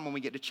more to come when we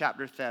get to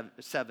chapter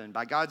 7.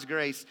 By God's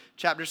grace,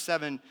 chapter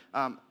 7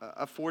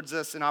 affords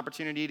us an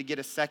opportunity to get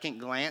a second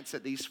glance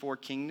at these 4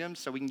 kingdoms,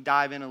 so we can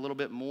dive in a little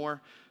bit more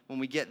when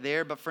we get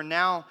there. But for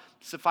now,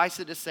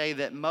 suffice it to say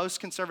that most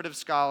conservative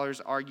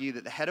scholars argue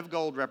that the head of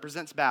gold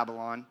represents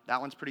Babylon.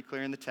 That one's pretty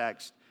clear in the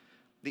text.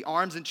 The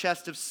arms and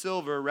chest of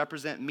silver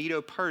represent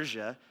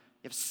Medo-Persia.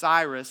 You have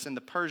Cyrus and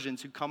the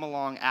Persians who come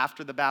along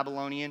after the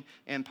Babylonian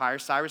Empire.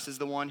 Cyrus is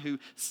the one who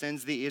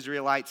sends the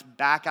Israelites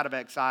back out of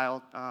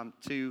exile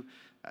to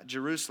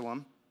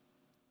Jerusalem.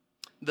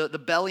 The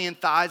belly and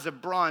thighs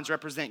of bronze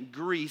represent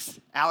Greece,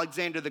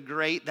 Alexander the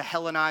Great, the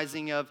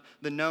Hellenizing of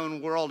the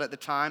known world at the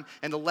time.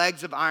 And the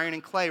legs of iron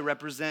and clay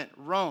represent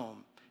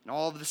Rome and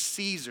all of the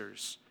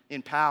Caesars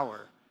in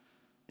power.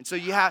 And so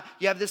you have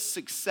this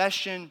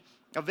succession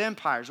of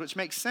empires, which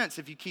makes sense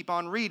if you keep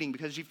on reading,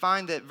 because you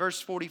find that verse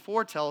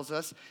 44 tells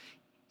us,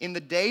 in the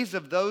days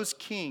of those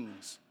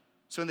kings,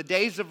 so in the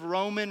days of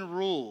Roman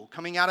rule,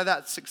 coming out of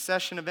that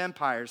succession of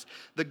empires,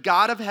 the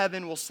God of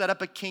heaven will set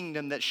up a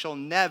kingdom that shall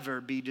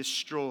never be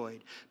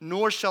destroyed,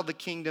 nor shall the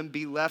kingdom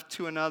be left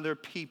to another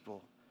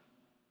people.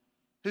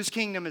 Whose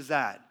kingdom is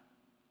that?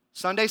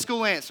 Sunday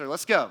school answer,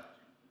 let's go.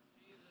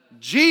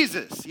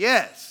 Jesus,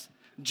 yes.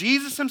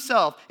 Jesus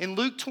himself, in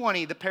Luke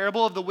 20, the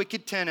parable of the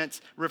wicked tenants,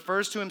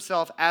 refers to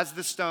himself as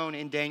the stone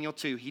in Daniel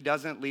 2. He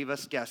doesn't leave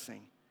us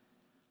guessing.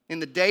 In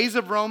the days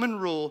of Roman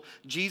rule,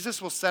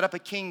 Jesus will set up a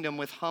kingdom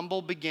with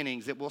humble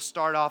beginnings. It will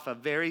start off a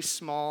very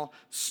small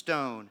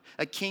stone.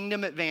 A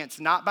kingdom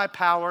advanced not by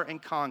power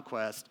and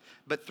conquest,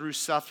 but through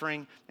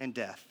suffering and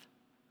death.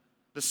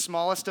 The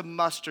smallest of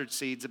mustard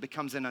seeds, it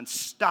becomes an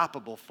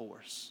unstoppable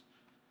force.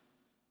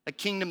 A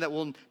kingdom that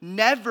will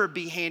never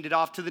be handed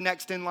off to the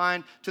next in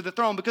line to the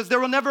throne, because there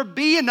will never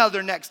be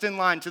another next in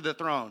line to the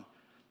throne.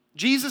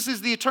 Jesus is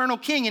the eternal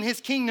king, and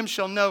his kingdom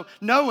shall know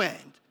no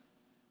end.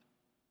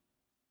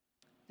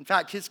 In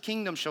fact, his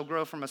kingdom shall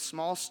grow from a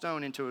small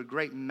stone into a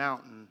great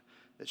mountain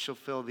that shall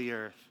fill the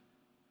earth.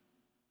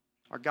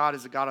 Our God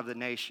is a God of the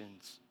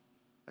nations,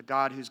 a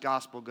God whose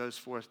gospel goes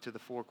forth to the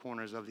 4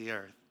 corners of the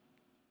earth.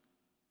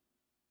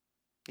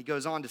 He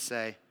goes on to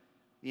say,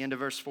 the end of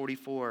verse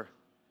 44,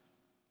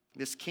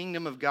 this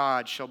kingdom of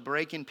God shall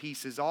break in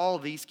pieces all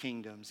these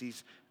kingdoms,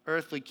 these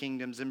earthly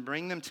kingdoms, and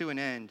bring them to an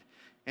end.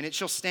 And it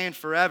shall stand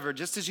forever,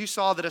 just as you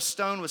saw that a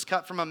stone was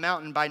cut from a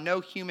mountain by no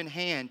human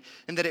hand,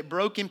 and that it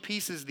broke in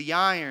pieces the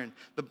iron,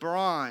 the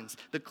bronze,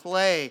 the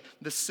clay,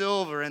 the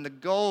silver, and the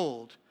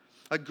gold.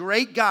 A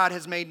great God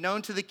has made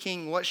known to the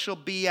king what shall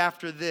be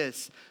after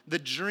this. The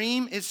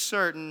dream is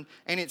certain,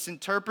 and its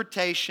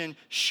interpretation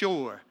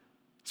sure.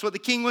 That's what the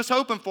king was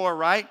hoping for,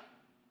 right?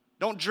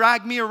 Don't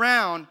drag me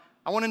around.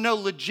 I want to know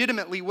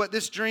legitimately what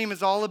this dream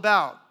is all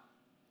about.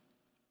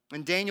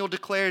 And Daniel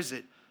declares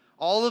it.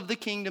 All of the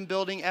kingdom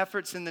building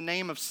efforts in the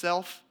name of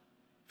self,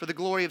 for the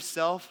glory of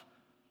self,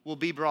 will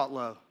be brought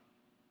low.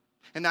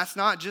 And that's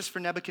not just for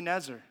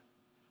Nebuchadnezzar.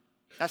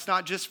 That's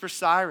not just for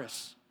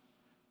Cyrus.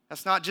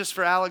 That's not just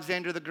for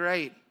Alexander the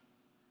Great.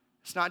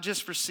 It's not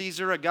just for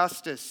Caesar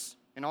Augustus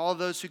and all of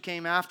those who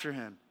came after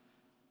him.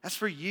 That's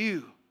for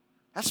you.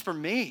 That's for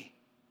me.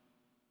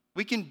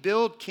 We can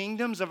build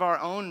kingdoms of our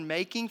own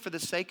making for the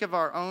sake of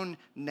our own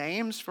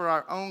names, for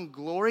our own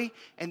glory,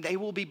 and they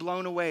will be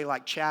blown away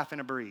like chaff in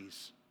a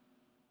breeze.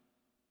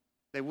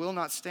 They will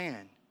not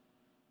stand.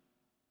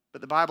 But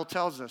the Bible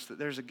tells us that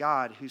there's a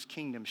God whose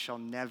kingdom shall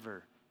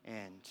never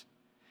end.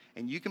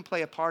 And you can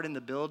play a part in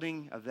the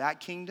building of that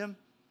kingdom,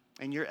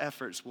 and your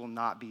efforts will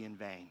not be in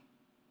vain.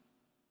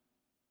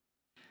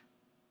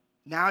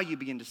 Now you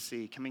begin to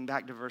see, coming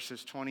back to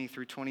verses 20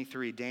 through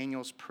 23,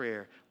 Daniel's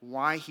prayer,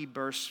 why he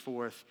bursts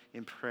forth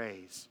in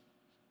praise.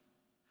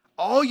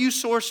 All you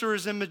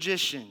sorcerers and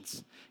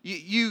magicians,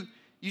 you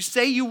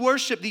say you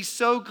worship these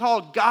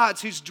so-called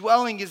gods whose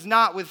dwelling is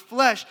not with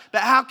flesh,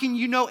 but how can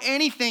you know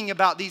anything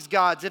about these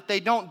gods if they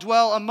don't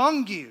dwell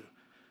among you?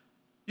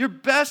 Your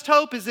best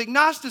hope is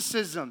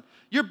agnosticism.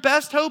 Your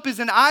best hope is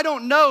an I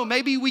don't know,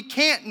 maybe we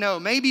can't know,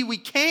 maybe we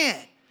can.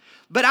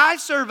 But I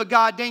serve a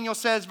God, Daniel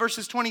says,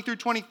 verses 20 through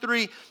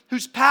 23,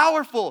 who's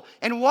powerful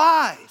and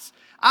wise.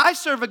 I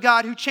serve a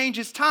God who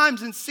changes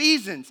times and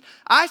seasons.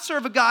 I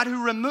serve a God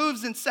who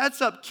removes and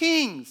sets up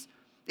kings.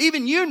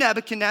 Even you,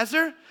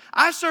 Nebuchadnezzar.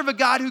 I serve a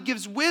God who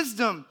gives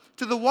wisdom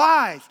to the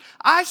wise.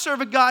 I serve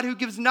a God who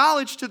gives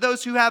knowledge to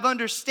those who have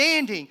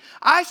understanding.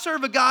 I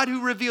serve a God who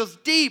reveals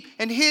deep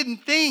and hidden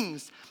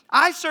things.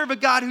 I serve a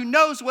God who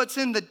knows what's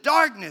in the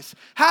darkness.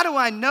 How do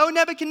I know,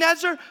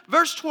 Nebuchadnezzar?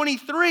 Verse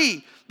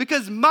 23,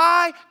 because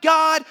my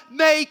God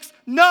makes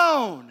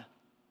known.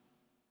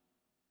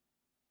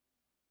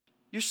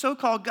 Your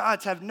so-called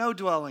gods have no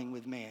dwelling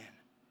with man.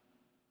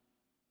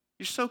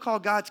 Your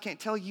so-called gods can't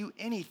tell you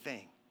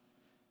anything.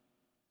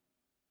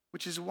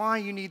 Which is why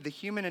you need the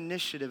human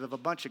initiative of a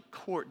bunch of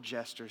court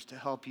jesters to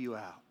help you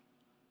out.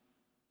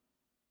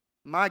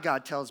 My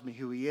God tells me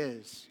who he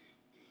is.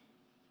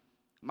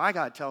 My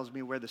God tells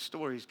me where the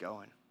story's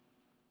going.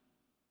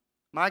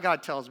 My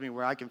God tells me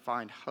where I can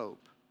find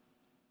hope.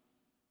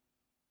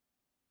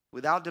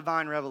 Without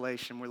divine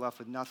revelation, we're left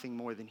with nothing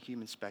more than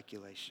human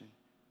speculation.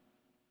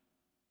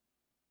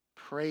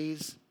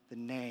 Praise the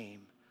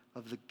name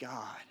of the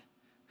God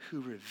who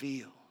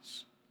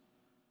reveals.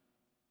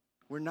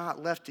 We're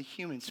not left to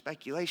human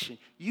speculation.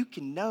 You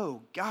can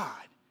know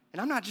God.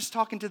 And I'm not just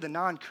talking to the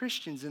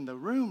non-Christians in the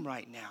room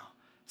right now.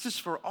 This is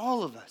for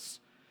all of us.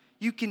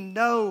 You can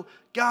know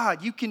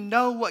God. You can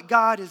know what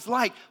God is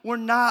like. We're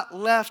not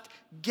left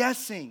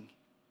guessing.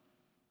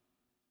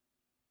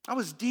 I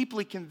was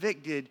deeply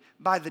convicted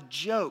by the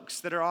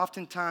jokes that are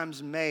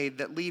oftentimes made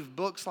that leave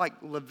books like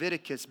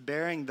Leviticus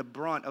bearing the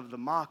brunt of the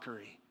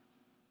mockery.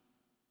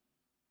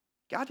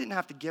 God didn't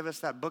have to give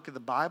us that book of the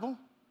Bible.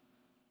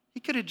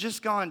 He could have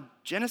just gone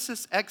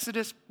Genesis,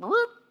 Exodus,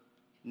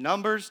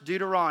 Numbers,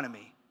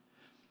 Deuteronomy.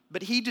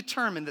 But he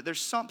determined that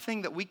there's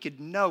something that we could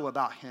know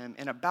about him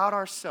and about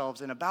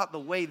ourselves and about the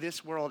way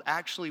this world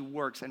actually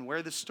works and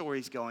where the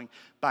story's going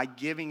by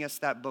giving us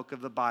that book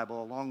of the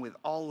Bible along with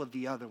all of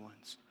the other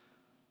ones.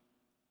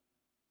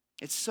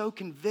 It's so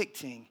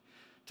convicting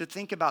to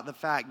think about the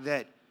fact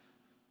that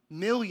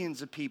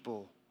millions of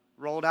people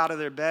rolled out of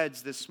their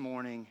beds this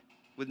morning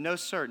with no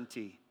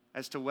certainty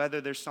as to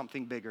whether there's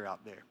something bigger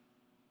out there.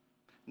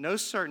 No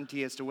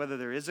certainty as to whether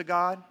there is a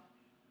God.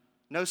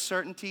 No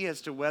certainty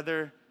as to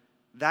whether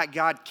that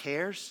God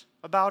cares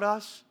about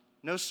us.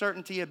 No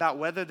certainty about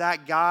whether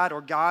that God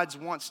or gods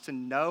wants to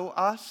know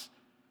us.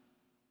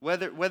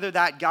 Whether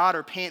that God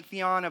or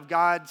pantheon of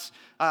gods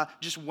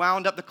just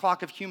wound up the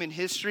clock of human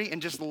history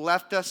and just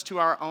left us to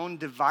our own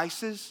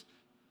devices.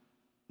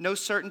 No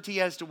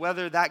certainty as to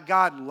whether that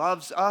God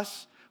loves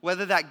us,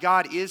 whether that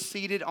God is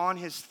seated on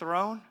his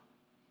throne,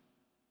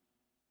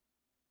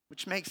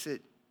 which makes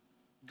it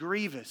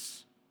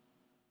grievous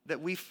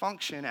that we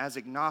function as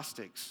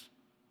agnostics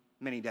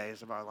many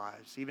days of our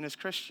lives, even as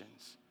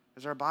Christians,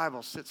 as our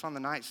Bible sits on the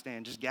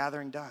nightstand just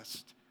gathering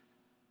dust.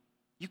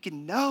 You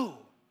can know.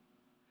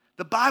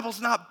 The Bible's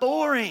not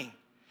boring.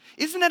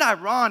 Isn't it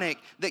ironic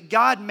that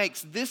God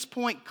makes this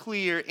point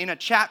clear in a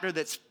chapter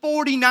that's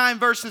 49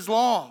 verses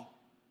long?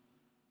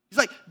 He's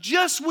like,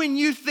 just when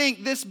you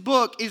think this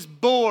book is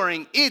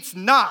boring, it's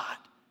not.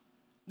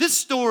 This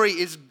story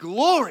is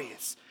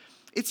glorious.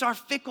 It's our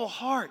fickle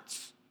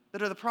hearts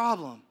that are the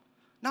problem,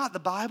 not the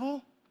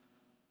Bible.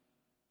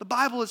 The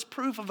Bible is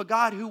proof of a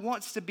God who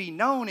wants to be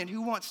known and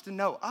who wants to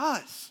know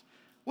us.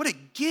 What a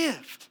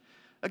gift.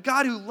 A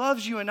God who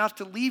loves you enough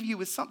to leave you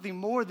with something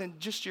more than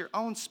just your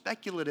own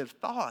speculative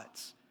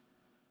thoughts.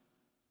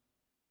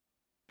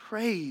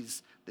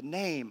 Praise the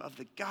name of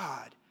the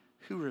God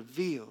who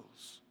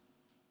reveals.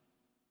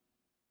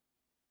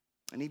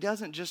 And he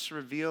doesn't just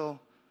reveal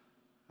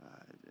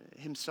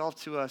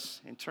himself to us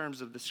in terms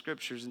of the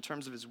scriptures, in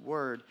terms of his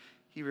word.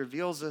 He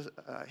reveals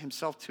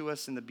himself to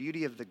us in the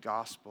beauty of the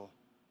gospel.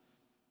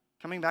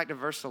 Coming back to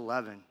verse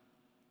 11.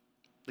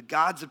 The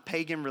gods of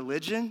pagan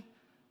religion,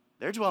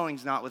 their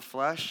dwelling's not with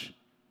flesh.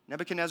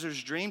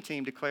 Nebuchadnezzar's dream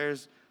team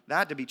declares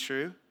that to be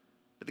true.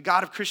 But the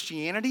God of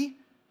Christianity,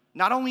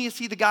 not only is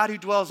he the God who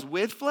dwells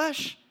with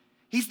flesh,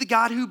 he's the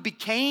God who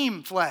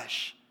became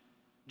flesh.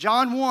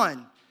 John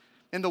 1.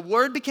 And the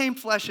Word became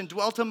flesh and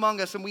dwelt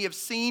among us, and we have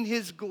seen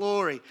his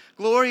glory.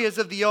 Glory is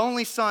of the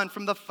only Son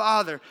from the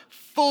Father,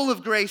 full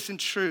of grace and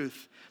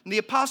truth. And the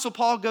Apostle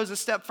Paul goes a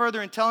step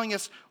further in telling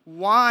us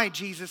why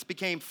Jesus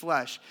became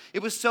flesh.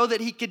 It was so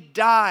that he could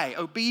die,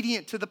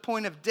 obedient to the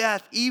point of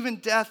death, even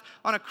death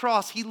on a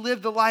cross. He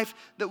lived the life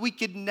that we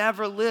could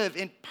never live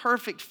in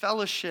perfect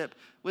fellowship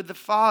with the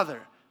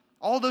Father.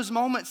 All those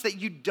moments that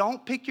you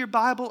don't pick your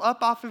Bible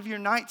up off of your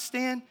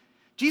nightstand,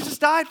 Jesus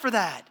died for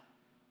that.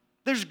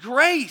 There's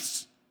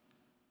grace,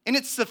 and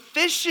it's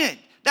sufficient.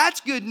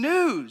 That's good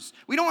news.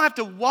 We don't have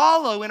to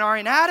wallow in our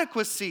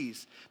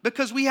inadequacies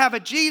because we have a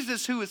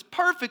Jesus who is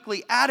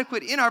perfectly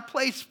adequate in our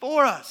place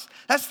for us.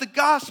 That's the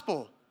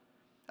gospel.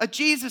 A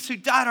Jesus who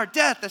died our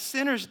death, a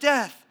sinner's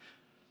death,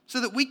 so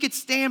that we could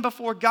stand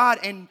before God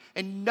and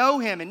know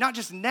him, and not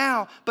just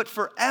now, but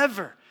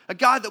forever. A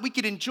God that we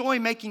could enjoy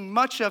making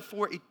much of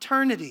for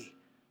eternity.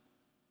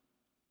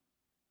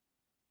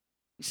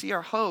 You see,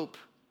 our hope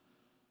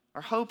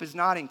is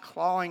not in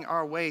clawing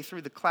our way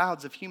through the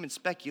clouds of human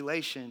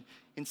speculation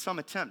in some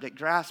attempt at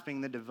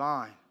grasping the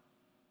divine.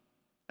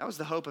 That was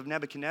the hope of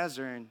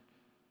Nebuchadnezzar and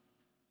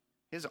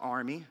his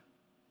army.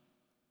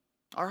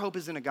 Our hope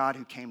is in a God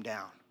who came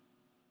down,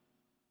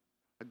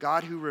 a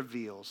God who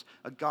reveals,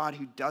 a God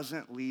who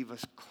doesn't leave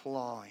us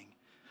clawing.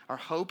 Our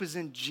hope is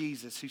in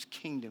Jesus, whose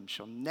kingdom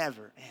shall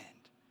never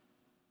end.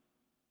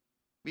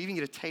 We even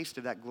get a taste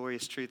of that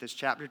glorious truth as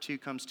chapter 2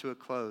 comes to a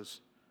close.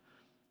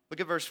 Look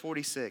at verse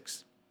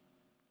 46.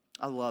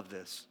 I love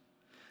this.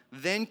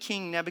 Then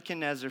King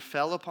Nebuchadnezzar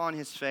fell upon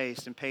his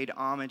face and paid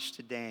homage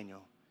to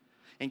Daniel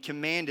and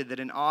commanded that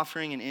an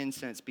offering and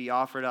incense be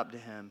offered up to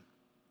him.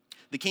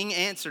 The king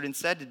answered and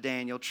said to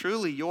Daniel,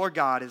 truly your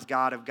God is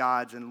God of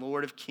gods and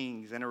Lord of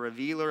kings and a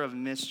revealer of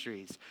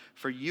mysteries,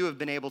 for you have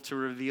been able to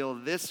reveal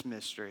this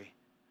mystery.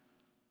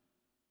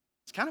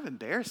 It's kind of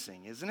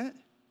embarrassing, isn't it?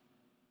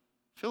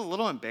 Feel a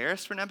little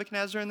embarrassed for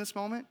Nebuchadnezzar in this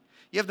moment?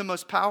 You have the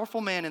most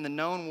powerful man in the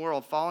known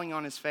world falling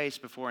on his face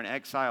before an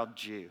exiled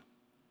Jew.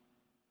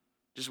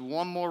 Just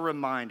one more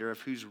reminder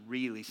of who's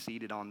really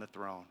seated on the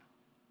throne.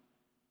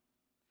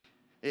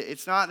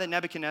 It's not that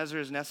Nebuchadnezzar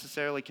is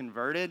necessarily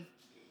converted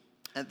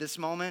at this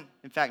moment.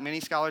 In fact, many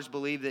scholars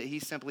believe that he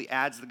simply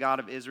adds the God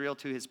of Israel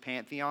to his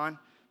pantheon,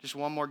 just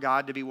one more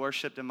God to be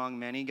worshiped among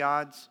many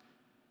gods.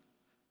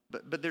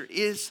 But there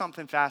is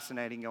something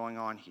fascinating going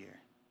on here.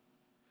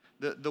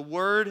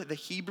 The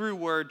Hebrew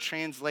word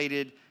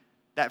translated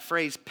that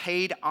phrase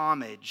paid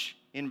homage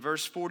in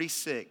verse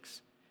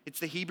 46. It's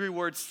the Hebrew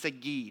word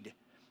sagid.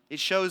 It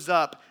shows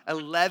up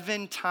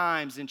 11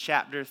 times in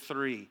chapter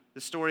 3,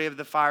 the story of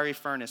the fiery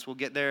furnace. We'll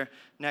get there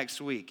next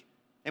week.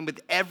 And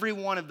with every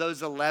one of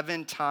those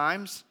 11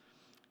 times,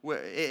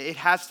 it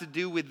has to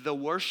do with the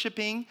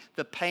worshiping,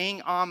 the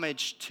paying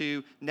homage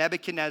to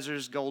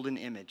Nebuchadnezzar's golden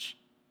image.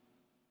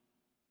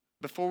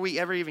 Before we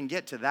ever even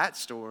get to that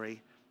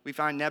story, we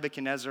find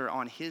Nebuchadnezzar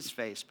on his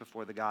face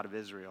before the God of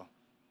Israel.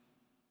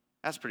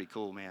 That's pretty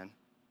cool, man.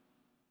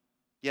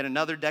 Yet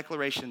another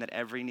declaration that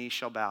every knee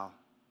shall bow,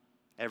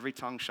 every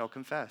tongue shall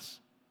confess.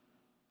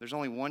 There's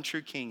only one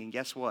true king, and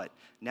guess what?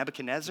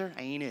 Nebuchadnezzar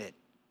ain't it.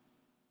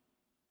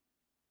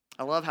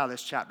 I love how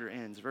this chapter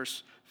ends.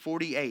 Verse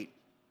 48.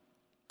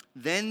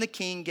 Then the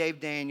king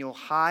gave Daniel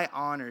high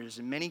honors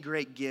and many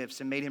great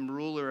gifts and made him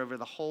ruler over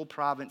the whole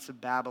province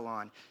of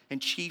Babylon and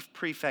chief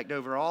prefect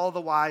over all the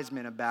wise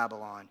men of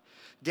Babylon.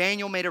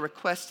 Daniel made a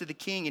request to the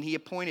king, and he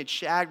appointed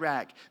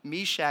Shadrach,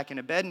 Meshach, and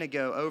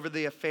Abednego over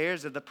the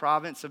affairs of the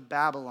province of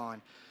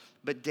Babylon.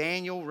 But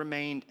Daniel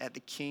remained at the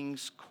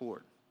king's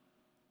court.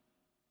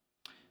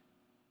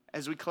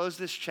 As we close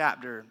this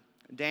chapter,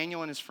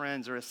 Daniel and his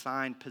friends are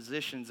assigned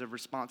positions of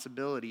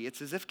responsibility.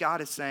 It's as if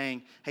God is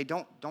saying, hey,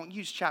 don't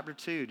use chapter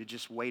 2 to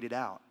just wait it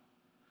out.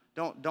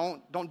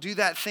 Don't do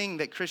that thing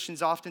that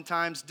Christians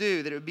oftentimes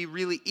do, that it would be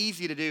really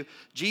easy to do.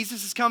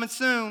 Jesus is coming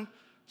soon,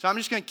 so I'm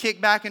just going to kick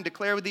back and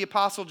declare with the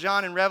Apostle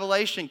John in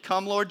Revelation,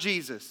 come Lord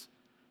Jesus.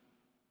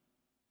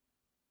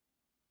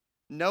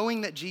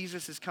 Knowing that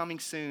Jesus is coming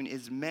soon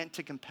is meant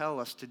to compel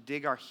us to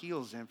dig our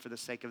heels in for the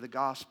sake of the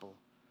gospel,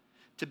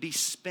 to be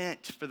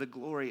spent for the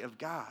glory of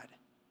God.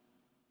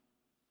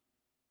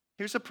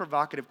 Here's a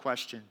provocative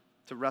question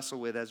to wrestle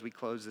with as we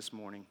close this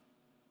morning.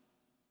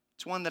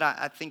 It's one that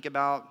I think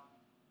about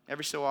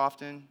every so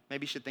often,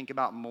 maybe should think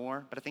about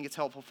more, but I think it's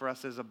helpful for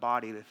us as a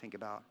body to think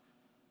about.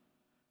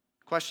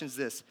 The question is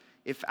this: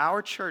 if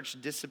our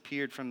church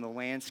disappeared from the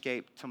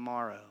landscape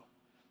tomorrow,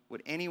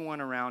 would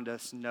anyone around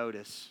us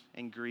notice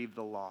and grieve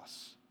the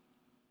loss?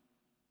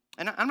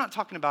 And I'm not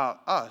talking about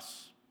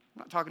us. I'm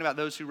not talking about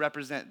those who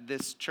represent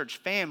this church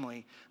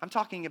family. I'm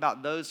talking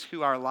about those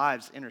who our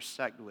lives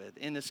intersect with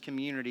in this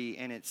community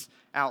and its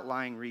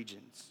outlying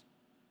regions.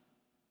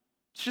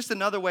 It's just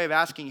another way of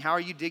asking, how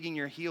are you digging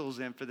your heels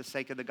in for the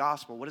sake of the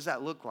gospel? What does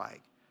that look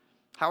like?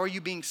 How are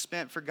you being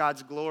spent for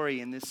God's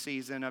glory in this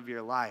season of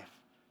your life?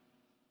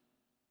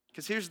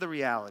 Because here's the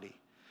reality.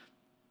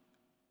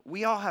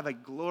 We all have a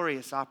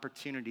glorious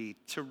opportunity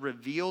to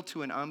reveal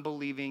to an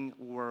unbelieving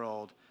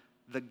world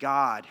the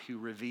God who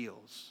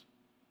reveals.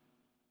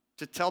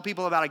 To tell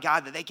people about a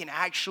God that they can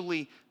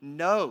actually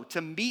know,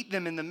 to meet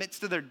them in the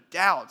midst of their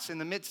doubts, in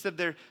the midst of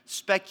their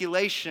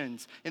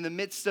speculations, in the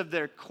midst of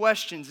their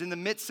questions, in the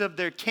midst of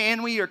their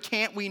can we or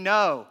can't we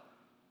know.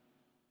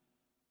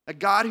 A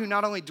God who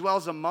not only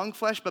dwells among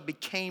flesh, but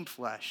became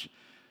flesh,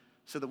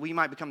 so that we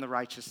might become the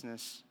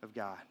righteousness of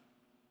God.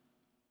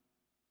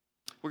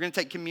 We're going to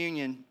take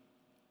communion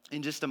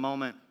in just a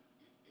moment.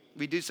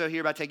 We do so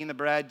here by taking the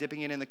bread,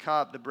 dipping it in the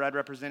cup, the bread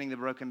representing the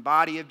broken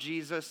body of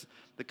Jesus,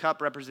 the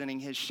cup representing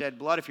his shed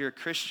blood. If you're a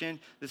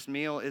Christian, this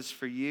meal is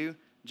for you.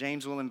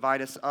 James will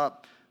invite us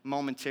up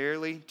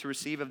momentarily to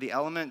receive of the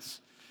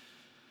elements.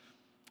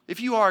 If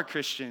you are a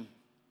Christian,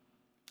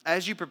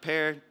 as you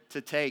prepare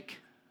to take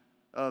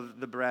of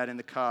the bread and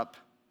the cup,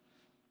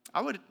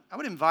 I would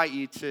invite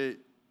you to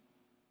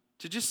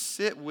just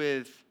sit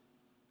with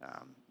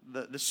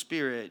the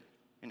Spirit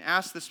and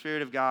ask the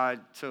Spirit of God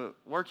to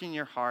work in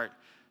your heart,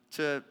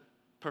 to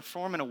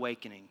perform an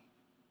awakening,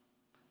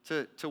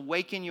 to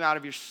waken you out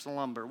of your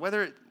slumber,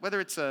 whether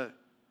it's a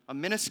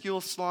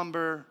minuscule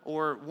slumber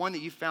or one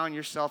that you found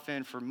yourself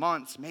in for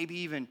months, maybe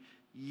even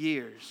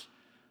years,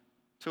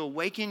 to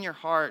awaken your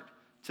heart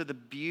to the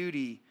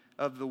beauty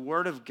of the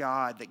Word of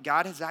God, that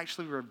God has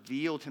actually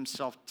revealed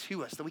himself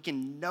to us, that we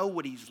can know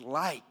what he's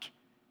like.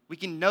 We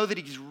can know that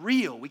he's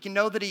real. We can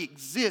know that he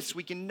exists.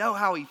 We can know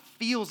how he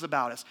feels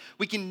about us.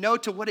 We can know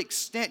to what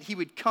extent he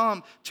would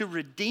come to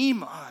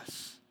redeem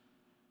us.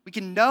 We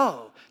can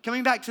know.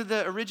 Coming back to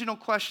the original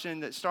question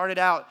that started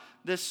out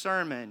this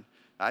sermon,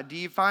 do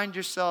you find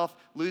yourself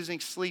losing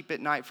sleep at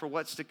night for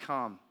what's to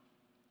come?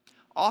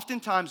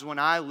 Oftentimes when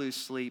I lose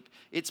sleep,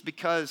 it's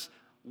because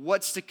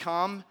what's to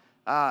come,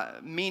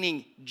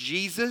 meaning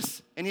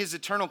Jesus and his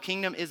eternal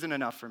kingdom, isn't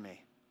enough for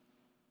me.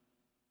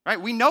 Right?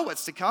 We know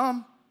what's to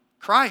come.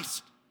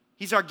 Christ,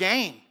 he's our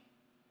gain.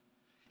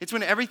 It's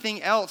when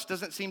everything else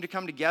doesn't seem to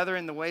come together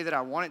in the way that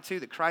I want it to,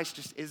 that Christ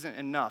just isn't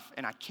enough,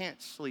 and I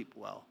can't sleep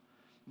well.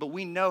 But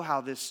we know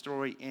how this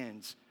story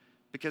ends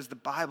because the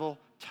Bible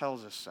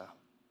tells us so.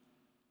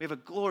 We have a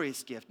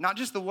glorious gift, not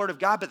just the Word of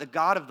God, but the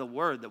God of the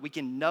Word that we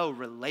can know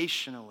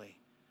relationally.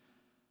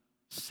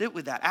 Sit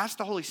with that. Ask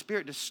the Holy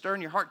Spirit to stir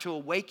in your heart, to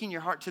awaken your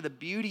heart to the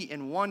beauty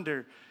and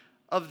wonder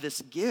of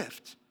this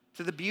gift,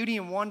 to the beauty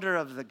and wonder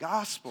of the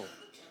gospel.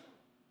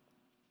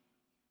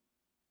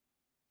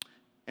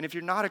 And if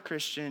you're not a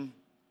Christian,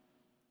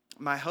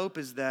 my hope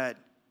is that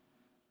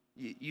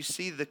you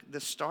see the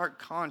stark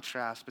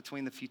contrast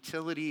between the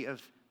futility of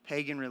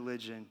pagan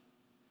religion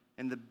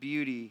and the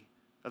beauty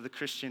of the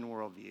Christian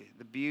worldview,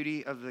 the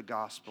beauty of the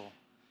gospel.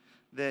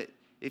 That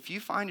if you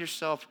find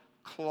yourself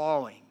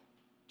clawing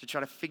to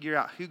try to figure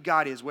out who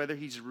God is, whether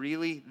he's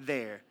really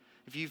there,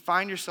 if you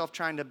find yourself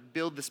trying to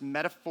build this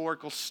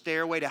metaphorical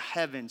stairway to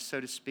heaven,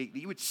 so to speak, that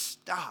you would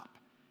stop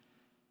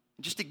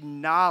and just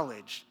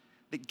acknowledge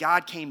that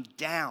God came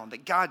down,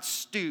 that God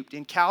stooped,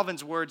 in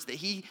Calvin's words, that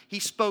he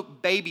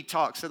spoke baby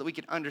talk so that we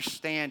could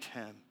understand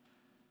him.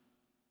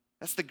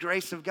 That's the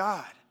grace of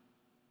God.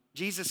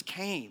 Jesus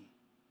came.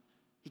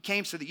 He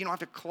came so that you don't have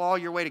to claw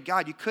your way to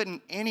God. You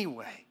couldn't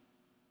anyway.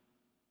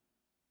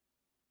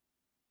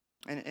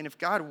 And if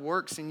God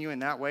works in you in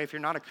that way, if you're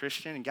not a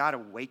Christian and God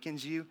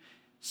awakens you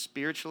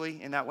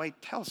spiritually in that way,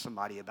 tell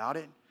somebody about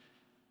it.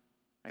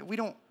 Right? We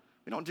don't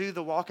do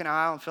the walk an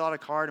aisle and fill out a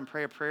card and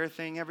pray a prayer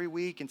thing every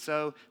week. And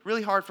so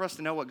really hard for us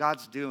to know what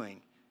God's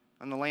doing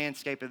on the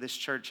landscape of this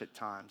church at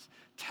times.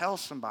 Tell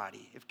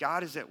somebody if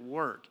God is at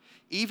work.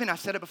 Even, I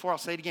said it before, I'll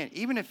say it again,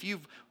 even if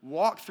you've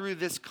walked through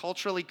this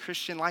culturally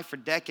Christian life for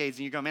decades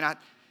and you go, man, I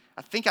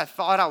think I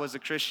thought I was a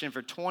Christian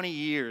for 20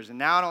 years, and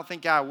now I don't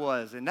think I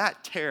was, and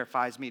that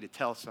terrifies me to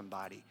tell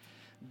somebody.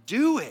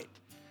 Do it.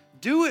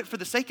 Do it for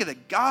the sake of the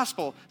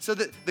gospel so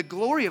that the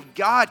glory of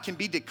God can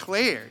be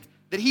declared,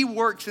 that he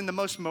works in the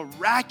most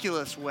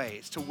miraculous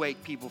ways to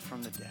wake people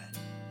from the dead.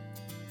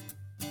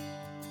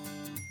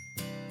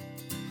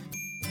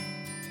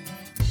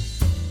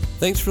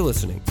 Thanks for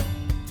listening.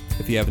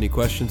 If you have any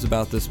questions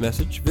about this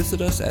message,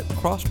 visit us at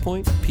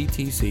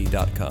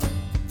crosspointptc.com.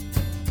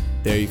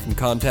 There you can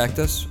contact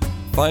us,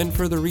 find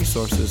further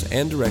resources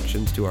and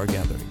directions to our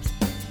gatherings.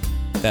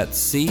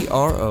 That's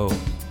CROSSPOINTE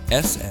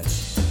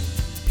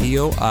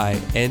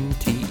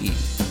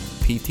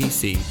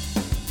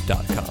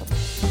PTC.com.